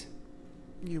Queens.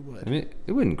 you would. I mean,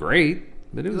 it wasn't great,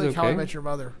 but it You was like How I okay. Met Your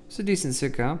Mother. It's a decent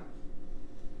sitcom.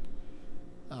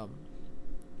 Um,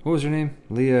 What was her name?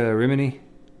 Leah Remini?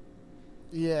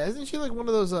 yeah, isn't she like one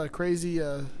of those crazy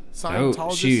Oh,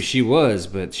 Scientologists? she was,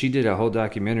 but she did a whole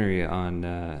documentary on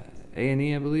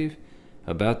A&E, I believe,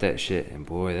 about that shit. And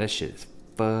boy, that shit is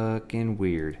fucking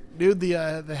weird. Dude,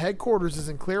 the headquarters is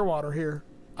in Clearwater here.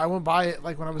 I went by it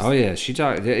like when I was. Oh yeah, she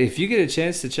talked. If you get a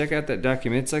chance to check out that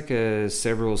document, it's like a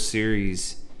several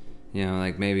series. You know,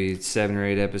 like maybe 7 or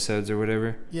 8 episodes or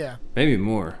whatever. Yeah. Maybe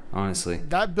more, honestly.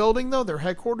 That building though, their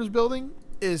headquarters building,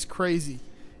 is crazy.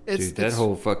 Dude, that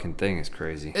whole fucking thing is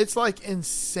crazy. It's like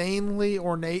insanely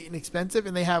ornate and expensive,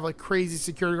 and they have like crazy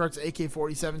security guards,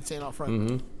 AK-47 standing out front.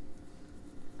 Mm-hmm.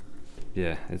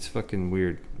 Yeah, it's fucking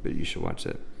weird, but you should watch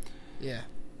that. Yeah.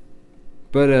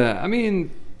 But I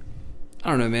mean, I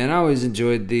don't know, man. I always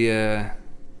enjoyed the.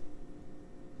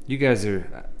 You guys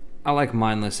are. I like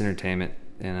mindless entertainment,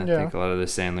 and I Yeah. think a lot of the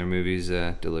Sandler movies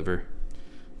deliver.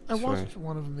 I As far watched as-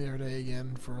 one of them the other day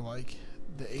again for like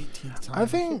the 18th time. I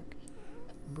think,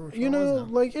 Remember which you one it know, was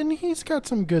now. like, and he's got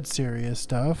some good serious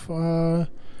stuff.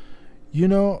 You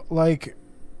know, like,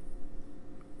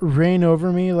 Reign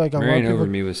Over Me. Like, a lot of Reign people, Over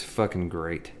Me was fucking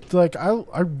great. like,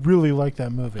 I really like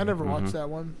that movie. I never watched Mhm. that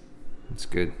one. It's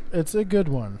good. It's a good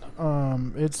one. It's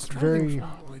I'm trying to think very which one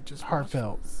I just watched.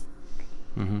 heartfelt.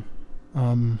 Mm-hmm.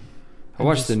 Um, I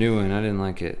watched the new one. I didn't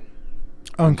like it.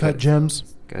 Uncut Gems.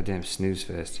 Goddamn snooze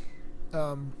fest.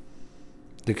 Um,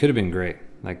 It could have been great.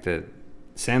 Like the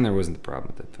Sandler wasn't the problem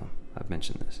with that film. I've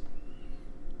mentioned this.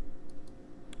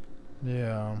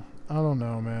 Yeah, I don't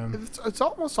know, man. it's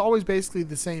almost always basically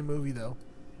the same movie though.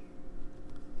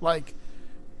 Like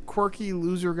quirky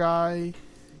loser guy,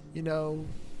 you know,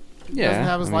 Yeah, doesn't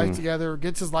have his I life mean, together,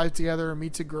 gets his life together,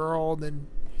 meets a girl, and then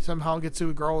somehow gets to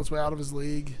a girl that's way out of his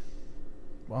league.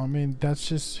 Well, I mean, that's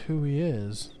just who he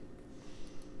is.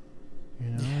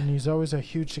 You know, and he's always a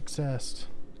huge success.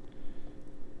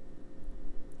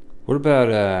 What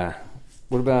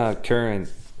about current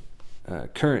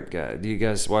guy? Do you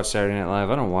guys watch Saturday Night Live?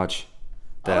 I don't watch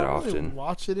that I don't often. really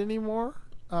watch it anymore.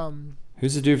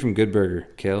 Who's the dude from Good Burger?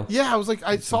 Kel? Yeah, I was like,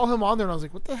 I saw him on there, and I was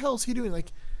like, what the hell is he doing?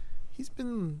 Like, he's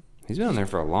been, He's been on there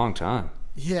for a long time.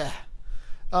 yeah.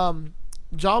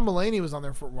 John Mulaney was on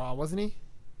there for a while, wasn't he?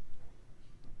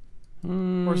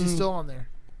 Or is he still on there?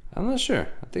 I'm not sure.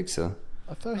 I think so.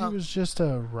 I thought he was just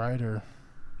a writer.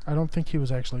 I don't think he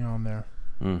was actually on there.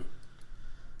 Mm.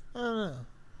 I don't know.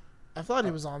 I thought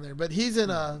he was on there, but he's in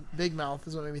Big Mouth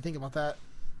is what made me think about that.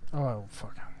 Oh,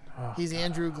 fucking. Oh, He's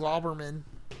Andrew Glauberman.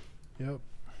 Yep.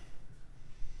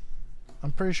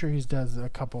 I'm pretty sure he does a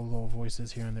couple little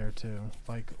voices here and there too,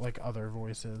 like other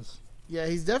voices. Yeah,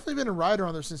 he's definitely been a writer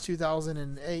on there since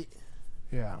 2008.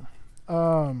 Yeah.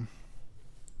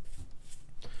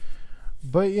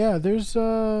 But yeah, there's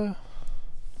I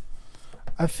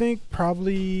think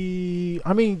probably,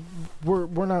 I mean, we're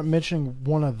not mentioning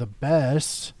one of the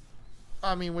best.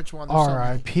 I mean, which one? There's so many.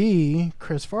 R.I.P.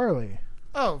 Chris Farley.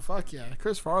 Oh, fuck yeah.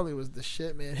 Chris Farley was the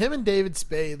shit, man. Him and David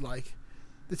Spade, like,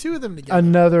 the two of them together.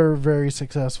 Another very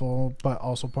successful, but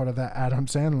also part of that Adam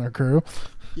Sandler crew.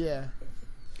 Yeah.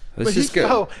 Let's But just he- go.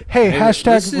 Oh, hey, Hey, hashtag.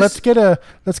 let's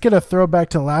Let's get a throwback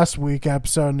to last week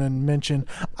episode and mention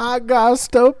I got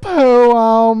to poo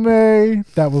on me.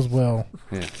 That was Will.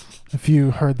 Yeah. If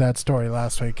you heard that story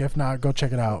last week, if not, go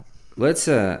check it out. Let's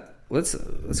go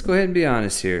ahead and be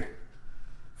honest here.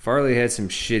 Farley had some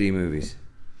shitty movies.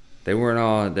 They weren't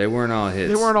all hits. They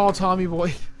weren't all Tommy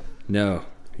Boy. No.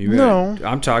 No.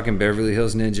 I'm talking Beverly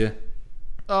Hills Ninja.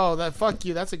 Oh, that fuck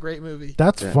you. That's a great movie.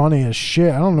 That's That- funny as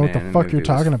shit. I don't know what Man, the that fuck you're movie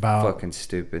was talking about. Fucking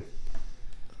stupid.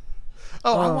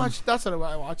 Oh, I watched. That's what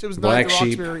I watched. It was Black Night at the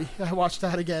Sheep. Roxbury. I watched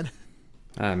that again.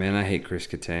 Ah, man, I hate Chris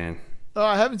Kattan. Oh,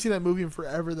 I haven't seen that movie in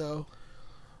forever though.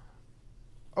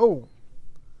 Oh,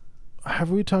 have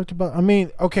we talked about? I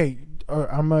mean, okay.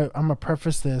 I'm a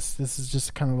preface this. This is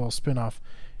just kind of a little spin-off.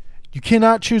 You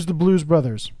cannot choose the Blues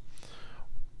Brothers.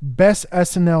 Best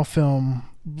SNL film,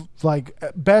 like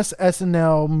best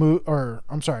SNL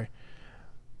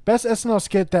best SNL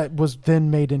skit that was then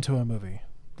made into a movie.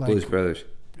 Like, Blues Brothers.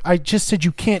 I just said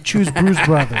you can't choose Blues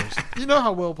Brothers. You know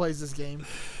how Will plays this game.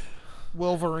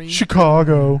 Wolverine.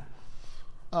 Chicago.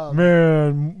 Um,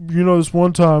 Man, you know this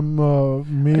one time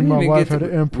me and my wife had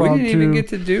an We impromptu. didn't even get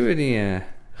to do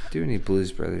any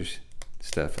Blues Brothers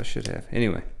stuff. I should have.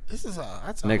 Anyway, This is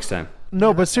that's next time.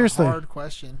 No, but that's a seriously, hard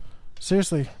question.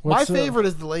 seriously, My what's favorite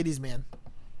is The Ladies' Man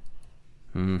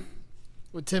Hmm.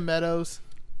 with Tim Meadows.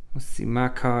 Let's see. My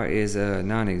car is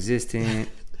non-existent,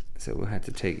 so we'll have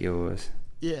to take yours.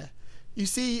 Yeah, you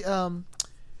see,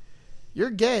 you're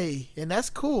gay and that's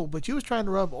cool, but you was trying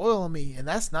to rub oil on me and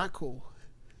that's not cool.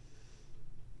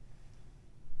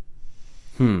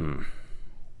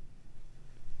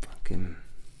 Fucking.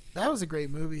 That was a great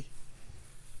movie.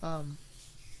 Then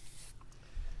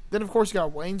of course you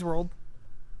got Wayne's World.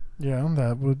 Yeah,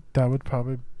 that would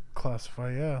probably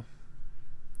classify. Yeah,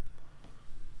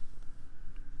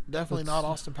 Definitely That's- not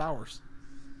Austin Powers.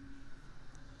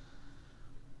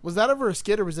 Was that ever a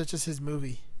skit or was that just his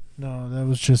movie? no, that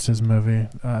was just his movie.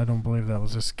 I don't believe that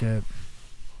was a skit.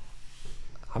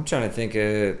 I'm trying to think.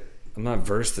 I'm not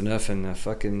versed enough in the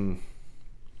fucking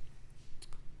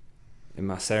in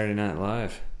my Saturday Night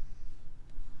Live.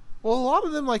 Well, a lot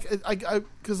of them, like,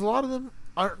 because a lot of them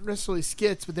aren't necessarily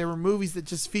skits, but they were movies that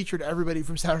just featured everybody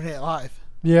from Saturday Night Live.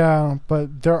 Yeah,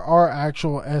 but there are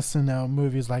actual SNL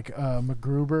movies like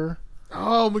MacGruber.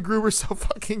 Oh, MacGruber's so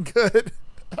fucking good.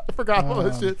 I forgot all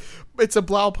that Um, shit. It's a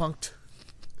Blaupunkt.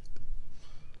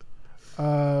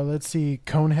 Let's see,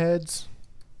 Coneheads.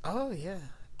 Oh, yeah.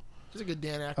 It's a good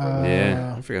Dan Aykroyd.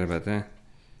 Yeah, I forgot about that.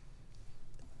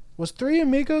 Was Three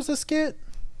Amigos a skit?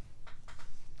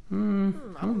 I I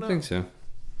don't don't know. think so.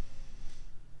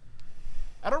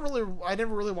 I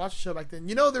never really watched the show back then.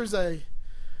 You know,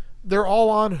 they're all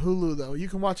on Hulu, though. You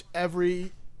can watch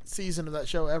every season of that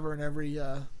show ever and every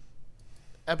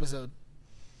episode.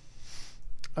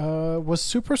 Was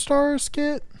Superstar a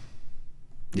skit?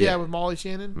 Yeah, Yeah. with Molly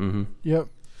Shannon. Mm-hmm. Yep.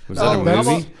 Was Oh, that a how that's-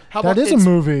 movie? about- how That about is a It's-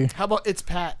 movie. How about It's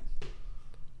Pat?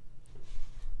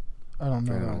 I don't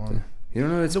know Forgot that about one. that. You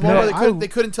don't know it's The one No, where I- they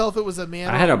couldn't tell if it was a man.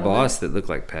 I or had a woman. boss that looked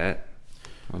like Pat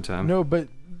one time. No, but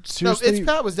No, seriously, It's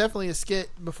Pat was definitely a skit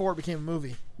before it became a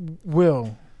movie.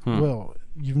 Will, Hmm. Will,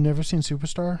 you've never seen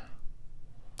Superstar?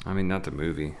 I mean, not the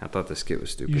movie. I thought the skit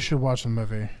was stupid. You should watch the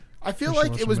movie. I feel You should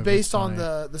like watch it the was movie, it's based on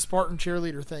funny. the Spartan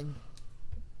cheerleader thing,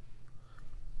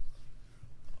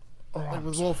 like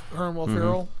with her and Will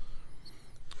Ferrell.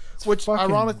 Which, fucking-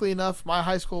 ironically enough, my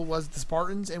high school was the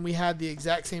Spartans, and we had the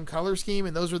exact same color scheme,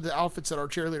 and those were the outfits that our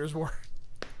cheerleaders wore.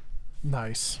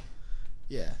 Nice.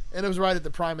 Yeah, and it was right at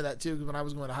the prime of that too, 'cause when I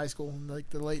was going to high school in like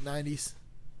the late '90s.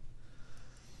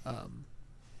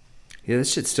 Yeah,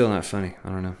 this shit's still not funny. I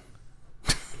don't know.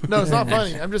 No, it's not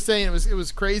funny. I'm just saying it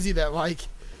was crazy that like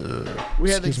we had the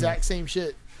Excuse me. exact same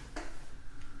shit.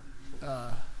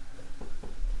 I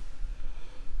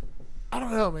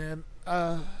don't know, man.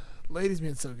 Ladies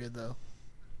Man's so good though,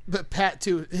 but Pat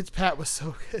too. It's Pat was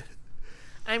so good.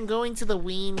 I'm going to the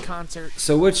Ween concert.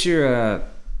 So what's your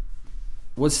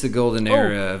what's the golden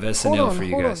era of SNL for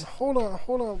you guys? Hold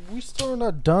on. We still are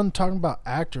not done talking about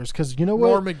actors because you know what?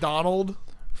 Norm Macdonald.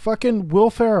 Fucking Will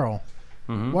Ferrell.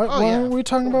 Mhm. Why, Oh, why yeah, aren't we of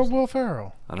talking course. about Will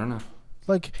Ferrell? I don't know.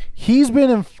 Like, he's been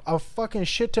in a fucking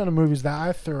shit ton of movies that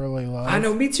I thoroughly love. I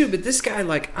know, me too. But this guy,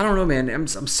 like, I don't know, man. I'm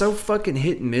so fucking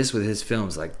hit and miss with his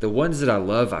films. Like the ones that I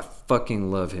love, I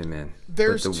fucking love him, man.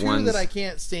 There's but the two ones that I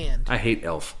can't stand. I hate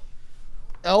Elf.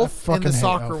 Elf fucking and the hate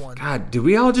soccer Elf. one. God, did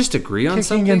we all just agree on Kicking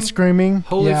something? and screaming.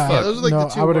 Holy yeah, fuck. Those are like no, the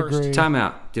two I would worst. agree. Time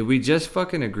out. Did we just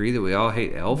fucking agree that we all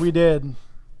hate Elf? We did.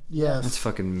 Yes. That's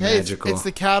fucking Hey, magical. it's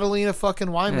the Catalina fucking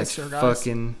wine That's mixer, guys.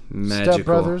 fucking magical. Step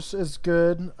Brothers is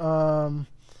good.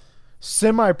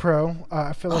 Semi Pro.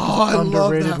 I feel like Oh, it's I an love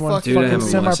underrated that one. fucking Dude, I Fucking haven't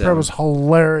Semi watched that Pro one. was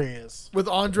hilarious. With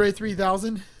Andre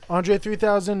 3000. Andre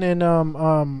 3000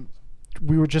 and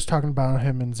we were just talking about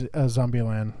him in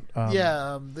Zombieland.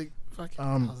 Yeah, the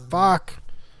fucking Fuck.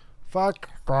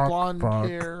 blonde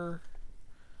hair.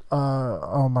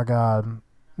 Oh my god.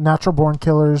 Natural Born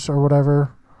Killers or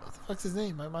whatever. fuck's his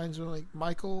name? My mind's like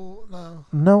Michael. No.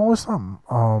 No, it's something.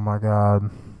 Oh my god.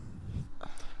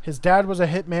 His dad was a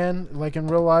hitman, like in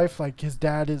real life. Like his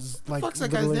dad is like. What's that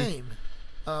guy's name?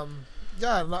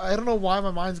 God, I don't know why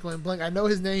my mind's going blank. I know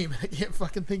his name. I can't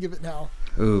fucking think of it now.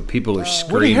 Ooh, people are Woody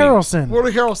screaming. Harrelson.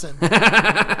 Woody Harrelson.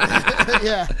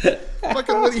 Yeah,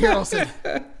 fucking Woody Harrelson.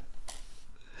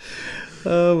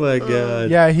 Oh my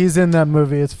god. Yeah, he's in that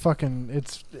movie. It's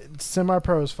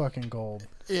Semi-Pro is fucking gold.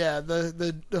 Yeah,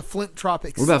 the Flint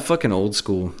Tropics. What about fucking Old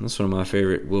School? That's one of my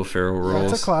favorite Will Ferrell roles.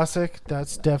 That's a classic.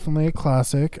 That's definitely a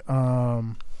classic.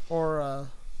 Or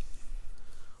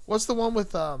what's the one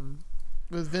with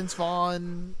Vince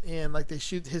Vaughn and like they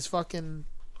shoot his fucking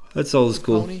That's Old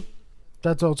School. pony?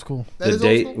 That's Old School. That The is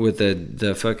date old school? with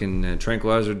the fucking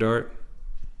tranquilizer dart.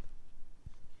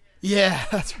 Yeah,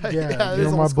 that's right. Yeah, that you're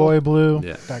is my old school. boy Blue.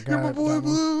 Yeah. That guy. You're my boy that one.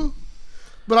 Blue.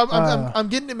 But I'm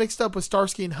getting it mixed up with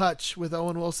Starsky and Hutch with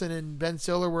Owen Wilson and Ben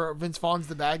Stiller, where Vince Vaughn's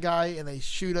the bad guy and they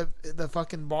shoot up the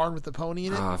fucking barn with the pony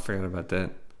in it. Oh, I forgot about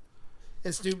that.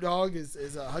 And Snoop Dogg is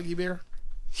a Huggy Bear.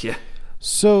 Yeah.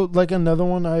 So, like another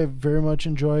one I very much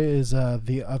enjoy is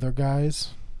The Other Guys.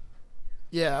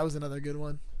 Yeah, that was another good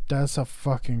one. That's a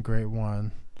fucking great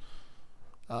one.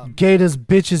 Gators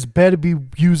bitches better be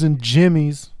using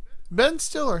Jimmy's. Ben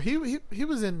Stiller, he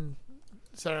was in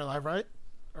Saturday Night Live, right?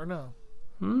 Or no?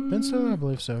 Ben Stiller, I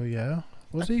believe so. Yeah,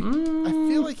 was he? I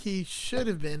feel like he should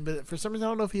have been, but for some reason I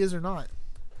don't know if he is or not.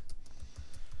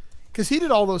 Because he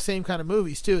did all those same kind of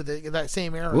movies too, that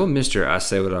same era. Well, Mr. I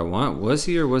Say What I Want, was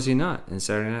he or was he not in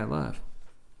Saturday Night Live?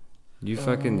 You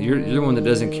fucking, you're the one that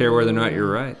doesn't care whether or not you're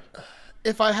right.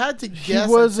 If I had to He guess,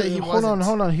 was. I'd say he hold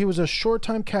wasn't. on. He was a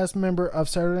short-time cast member of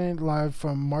Saturday Night Live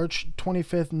from March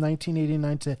 25th,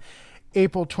 1989 to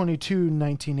April 22,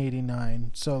 1989.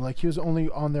 So, like, he was only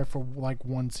on there for like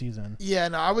one season. Yeah,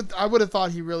 no, I would have thought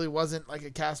he really wasn't like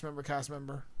a cast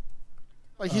member.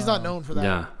 Like he's not known for that.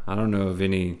 Yeah, I don't know of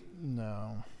any.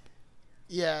 No.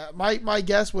 Yeah, my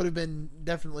guess would have been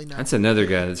definitely not. That's another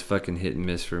guy that's fucking hit and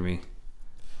miss for me.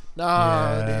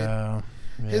 Nah,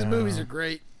 dude. His yeah. movies are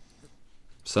great.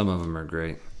 Some of them are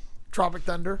great. Tropic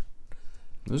Thunder,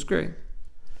 It was great.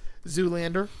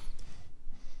 Zoolander.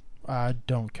 I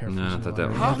don't care for No, I thought that Zoolander.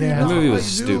 was- How do you Yeah, not That movie like was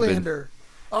stupid. Zoolander?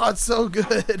 Oh, it's so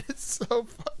good. It's so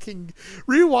fucking.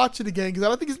 Rewatch it again because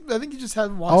I think you just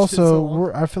haven't watched it. So Also,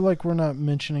 long. I feel like we're not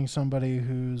mentioning somebody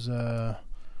who's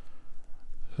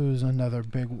another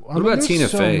big. What about Tina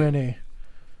Fey? Many.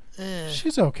 Eh.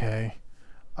 She's okay.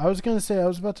 I was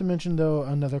about to mention though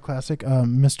another classic,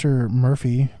 Mr.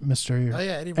 Murphy, Mr. Oh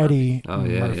yeah, Eddie Murphy. Eddie Oh,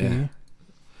 yeah, Murphy. yeah.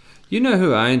 You know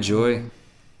who I enjoy?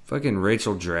 Fucking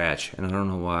Rachel Dratch, and I don't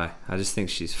know why. I just think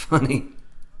she's funny.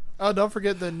 Oh, don't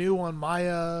forget the new one,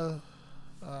 Maya.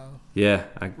 Yeah,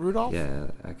 Rudolph? Yeah,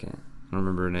 I can't. I don't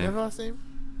remember her You have name. her last name?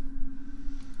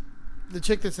 The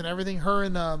chick that's in everything. Her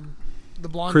and the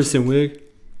blonde. Kristen chick. Wiig.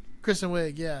 Kristen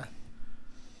Wiig. Yeah.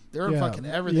 They're in Yeah, fucking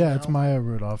everything. yeah, now. it's Maya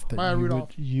Rudolph. That Maya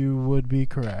Rudolph. You would be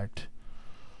correct.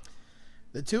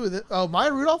 The two of them. Oh,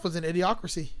 Maya Rudolph was in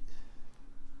Idiocracy.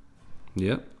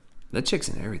 Yep, that chick's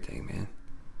in everything, man.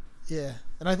 Yeah,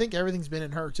 and I think everything's been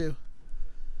in her too.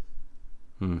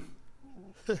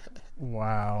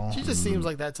 Wow. She just seems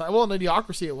like that type. Well, in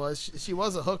Idiocracy it was. She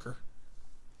was a hooker.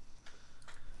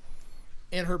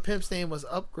 And her pimp's name was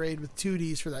Upgrade with 2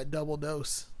 Ds for that double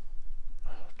dose.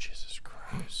 Oh, Jesus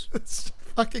Christ. It's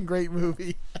a fucking great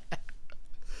movie.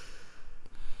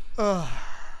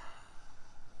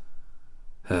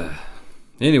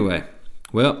 Anyway,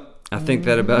 well, I think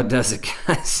that about does it,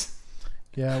 guys.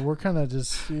 Yeah, we're kind of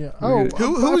just. Yeah. We're Oh, good.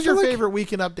 Who I was feel your like- favorite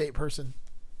Weekend Update person?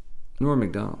 Norm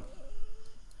Macdonald.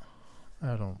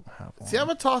 I don't have one. See, I'm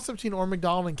a toss up between Orm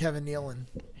McDonald and Kevin Nealon.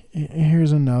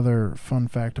 Here's another fun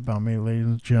fact about me, ladies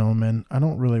and gentlemen. I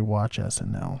don't really watch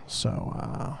SNL,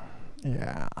 so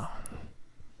yeah.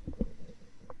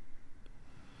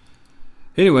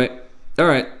 Anyway, all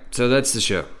right. So that's the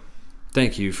show.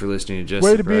 Thank you for listening to Just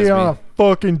Way to Surprise be Me. on a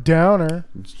fucking downer.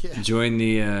 Yeah. Join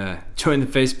the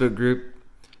Facebook group.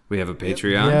 We have a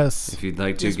Patreon. Yes. If you'd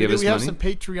like to Yes, give we us have money. some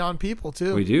Patreon people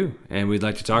too. We do, and we'd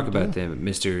like to talk about them.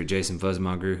 Mr. Jason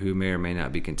Fuzzmonger, who may or may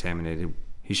not be contaminated.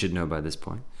 He should know by this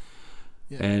point.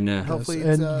 Yeah. And Hopefully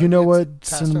Yes. it's, And you know it's what?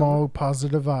 passed Send them over. all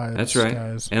positive vibes. that's right.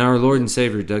 guys. And our Lord and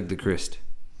Savior, Doug the Christ.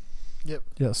 Yep.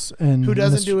 Yes. And Who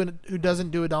doesn't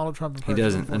Mr. do a Donald Trump He impression?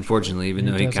 doesn't, unfortunately, even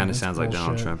He though he doesn't. kind of It's sounds like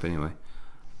Donald bullshit. Trump anyway.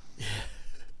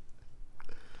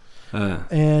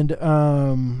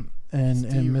 And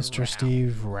Steve Mr. Rao.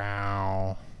 Steve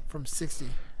Wow. From 60.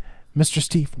 Mr.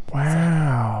 Steve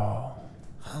Wow.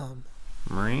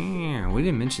 We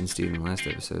didn't mention Steve in the last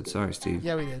episode. Sorry, Steve.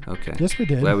 Yeah, we did. Okay. Yes, we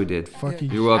did. Glad we did. Fuck Yeah. you.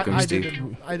 You're welcome, I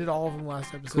Steve. I did all of them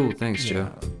last episode. Cool. Thanks, Yeah.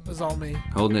 Joe. It was all me.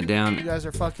 Holding it You down. guys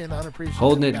are fucking unappreciative.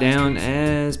 Holding it down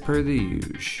bastards. as per the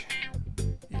usual.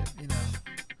 Yeah, you know.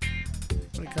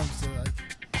 When it comes to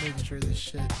like making sure this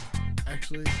shit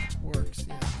actually works,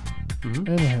 yeah.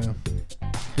 Anyhow.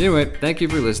 Anyway, thank you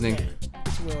for listening.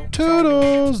 It's Will.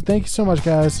 Toodles. Thank you so much,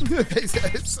 guys. Thanks,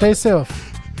 guys. Stay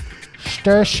safe.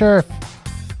 Stay safe.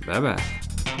 Bye bye.